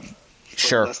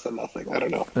sure less than nothing. I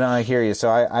don't know. No, I hear you. So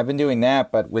I've been doing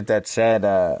that, but with that said,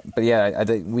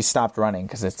 we stopped running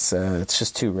because it's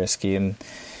just too risky, and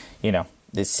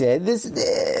it's just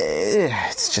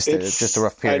a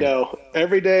rough period. I know.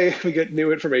 Every day we get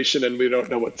new information, and we don't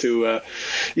know what to.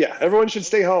 Everyone should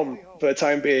stay home for the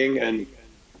time being, and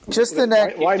just the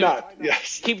next. Why not?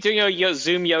 Yes. Keep doing your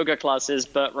Zoom yoga classes,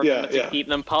 but remember to keep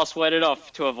them passworded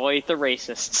off to avoid the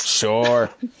racists. Sure.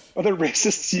 Are there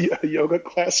racist yoga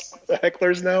class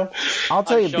hecklers now? I'll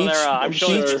tell you,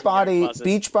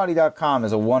 Beachbody.com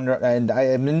is a wonder, and I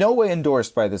am in no way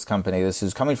endorsed by this company. This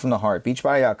is coming from the heart.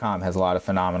 Beachbody.com has a lot of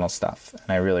phenomenal stuff,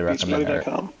 and I really recommend their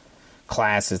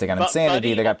classes. They got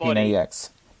Insanity, they got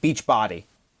P90X. Beachbody.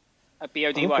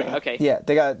 B-O-D-Y, okay. Yeah,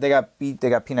 they got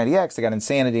P90X, they got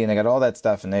Insanity, and they got all that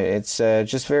stuff, and it's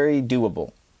just very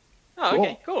doable. Oh,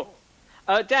 okay, cool.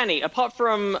 Danny, apart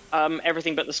from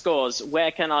everything but the scores, where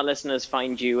can our listeners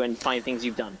find you and find things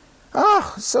you've done?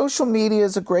 Social media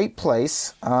is a great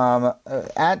place.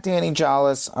 At Danny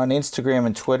Jolles on Instagram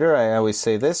and Twitter, I always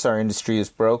say this, our industry is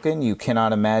broken. You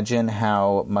cannot imagine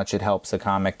how much it helps a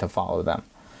comic to follow them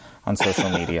on social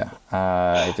media.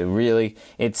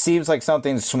 It seems like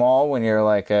something small when you're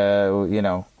like,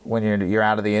 when you're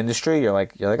out of the industry, you're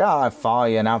like, I follow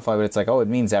you and I follow you, but it's like, it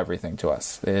means everything to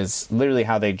us. It is literally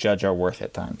how they judge our worth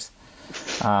at times.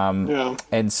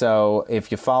 And so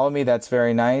if you follow me, that's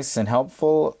very nice and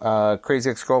helpful. Crazy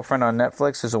Ex-Girlfriend on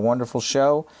Netflix is a wonderful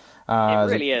show. It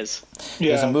really is.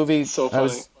 There's a movie. So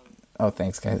funny.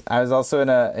 Thanks, guys. I was also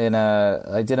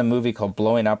I did a movie called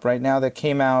Blowing Up right now that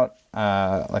came out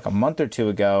like a month or two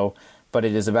ago, but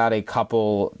it is about a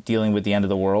couple dealing with the end of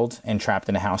the world and trapped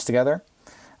in a house together.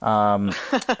 And So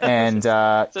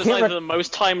it's can't either rec- the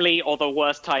most timely or the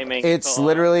worst timing. it's or-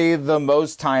 literally the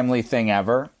most timely thing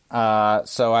ever.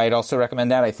 So I'd also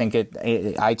recommend that. I think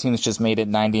iTunes just made it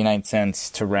 99 cents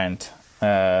to rent.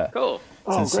 Cool. Oh,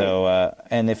 And great. so,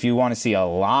 and if you want to see a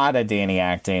lot of Danny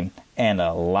acting and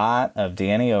a lot of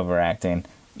Danny overacting,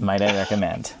 might I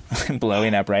recommend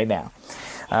Blowing Up right now.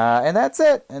 And that's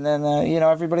it. And then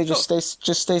everybody just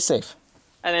stay safe.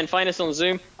 And then find us on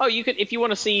Zoom. Oh, you could, if you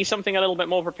want to see something a little bit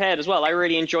more prepared as well. I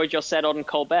really enjoyed your set on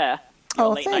Colbert. Your Oh,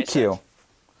 late night thank set. you.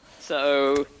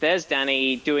 So there's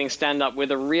Danny doing stand-up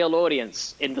with a real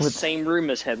audience in the same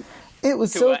room as him, It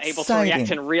was who so were able to react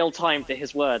exciting. in real time to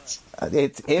his words.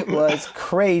 It was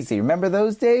crazy. Remember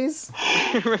those days?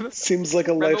 Seems like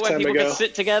a Remember when lifetime people ago. could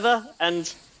sit together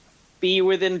and be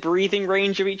within breathing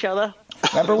range of each other?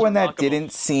 Remember when that Remarkable.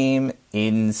 didn't seem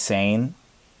insane?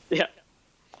 Yeah.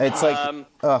 It's like,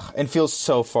 and feels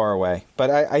so far away.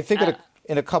 But I think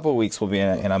in a couple of weeks we'll be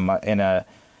in a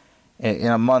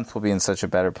month we'll be in such a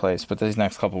better place. But these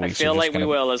next couple of I weeks, feel are just like we gonna-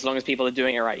 will, as long as people are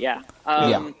doing it right, yeah.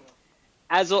 Yeah.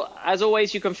 As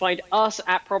always, you can find us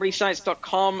at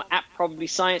probablyscience.com, at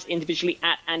probablyscience, individually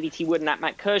at Andy T. Wood and at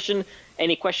Matt Kirshen.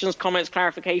 Any questions, comments,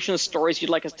 clarifications, stories you'd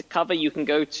like us to cover, you can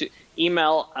go to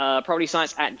email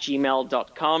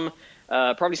probablyscience@gmail.com.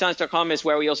 Probablyscience.com is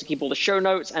where we also keep all the show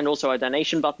notes and also our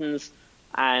donation buttons.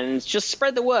 And just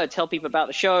spread the word. Tell people about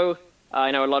the show.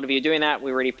 I know a lot of you are doing that.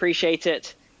 We really appreciate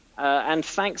it. And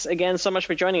thanks again so much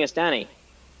for joining us, Danny.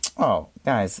 Oh,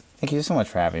 guys, thank you so much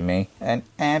for having me. An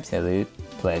absolute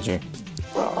pleasure.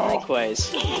 Likewise.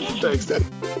 Thanks, Dan.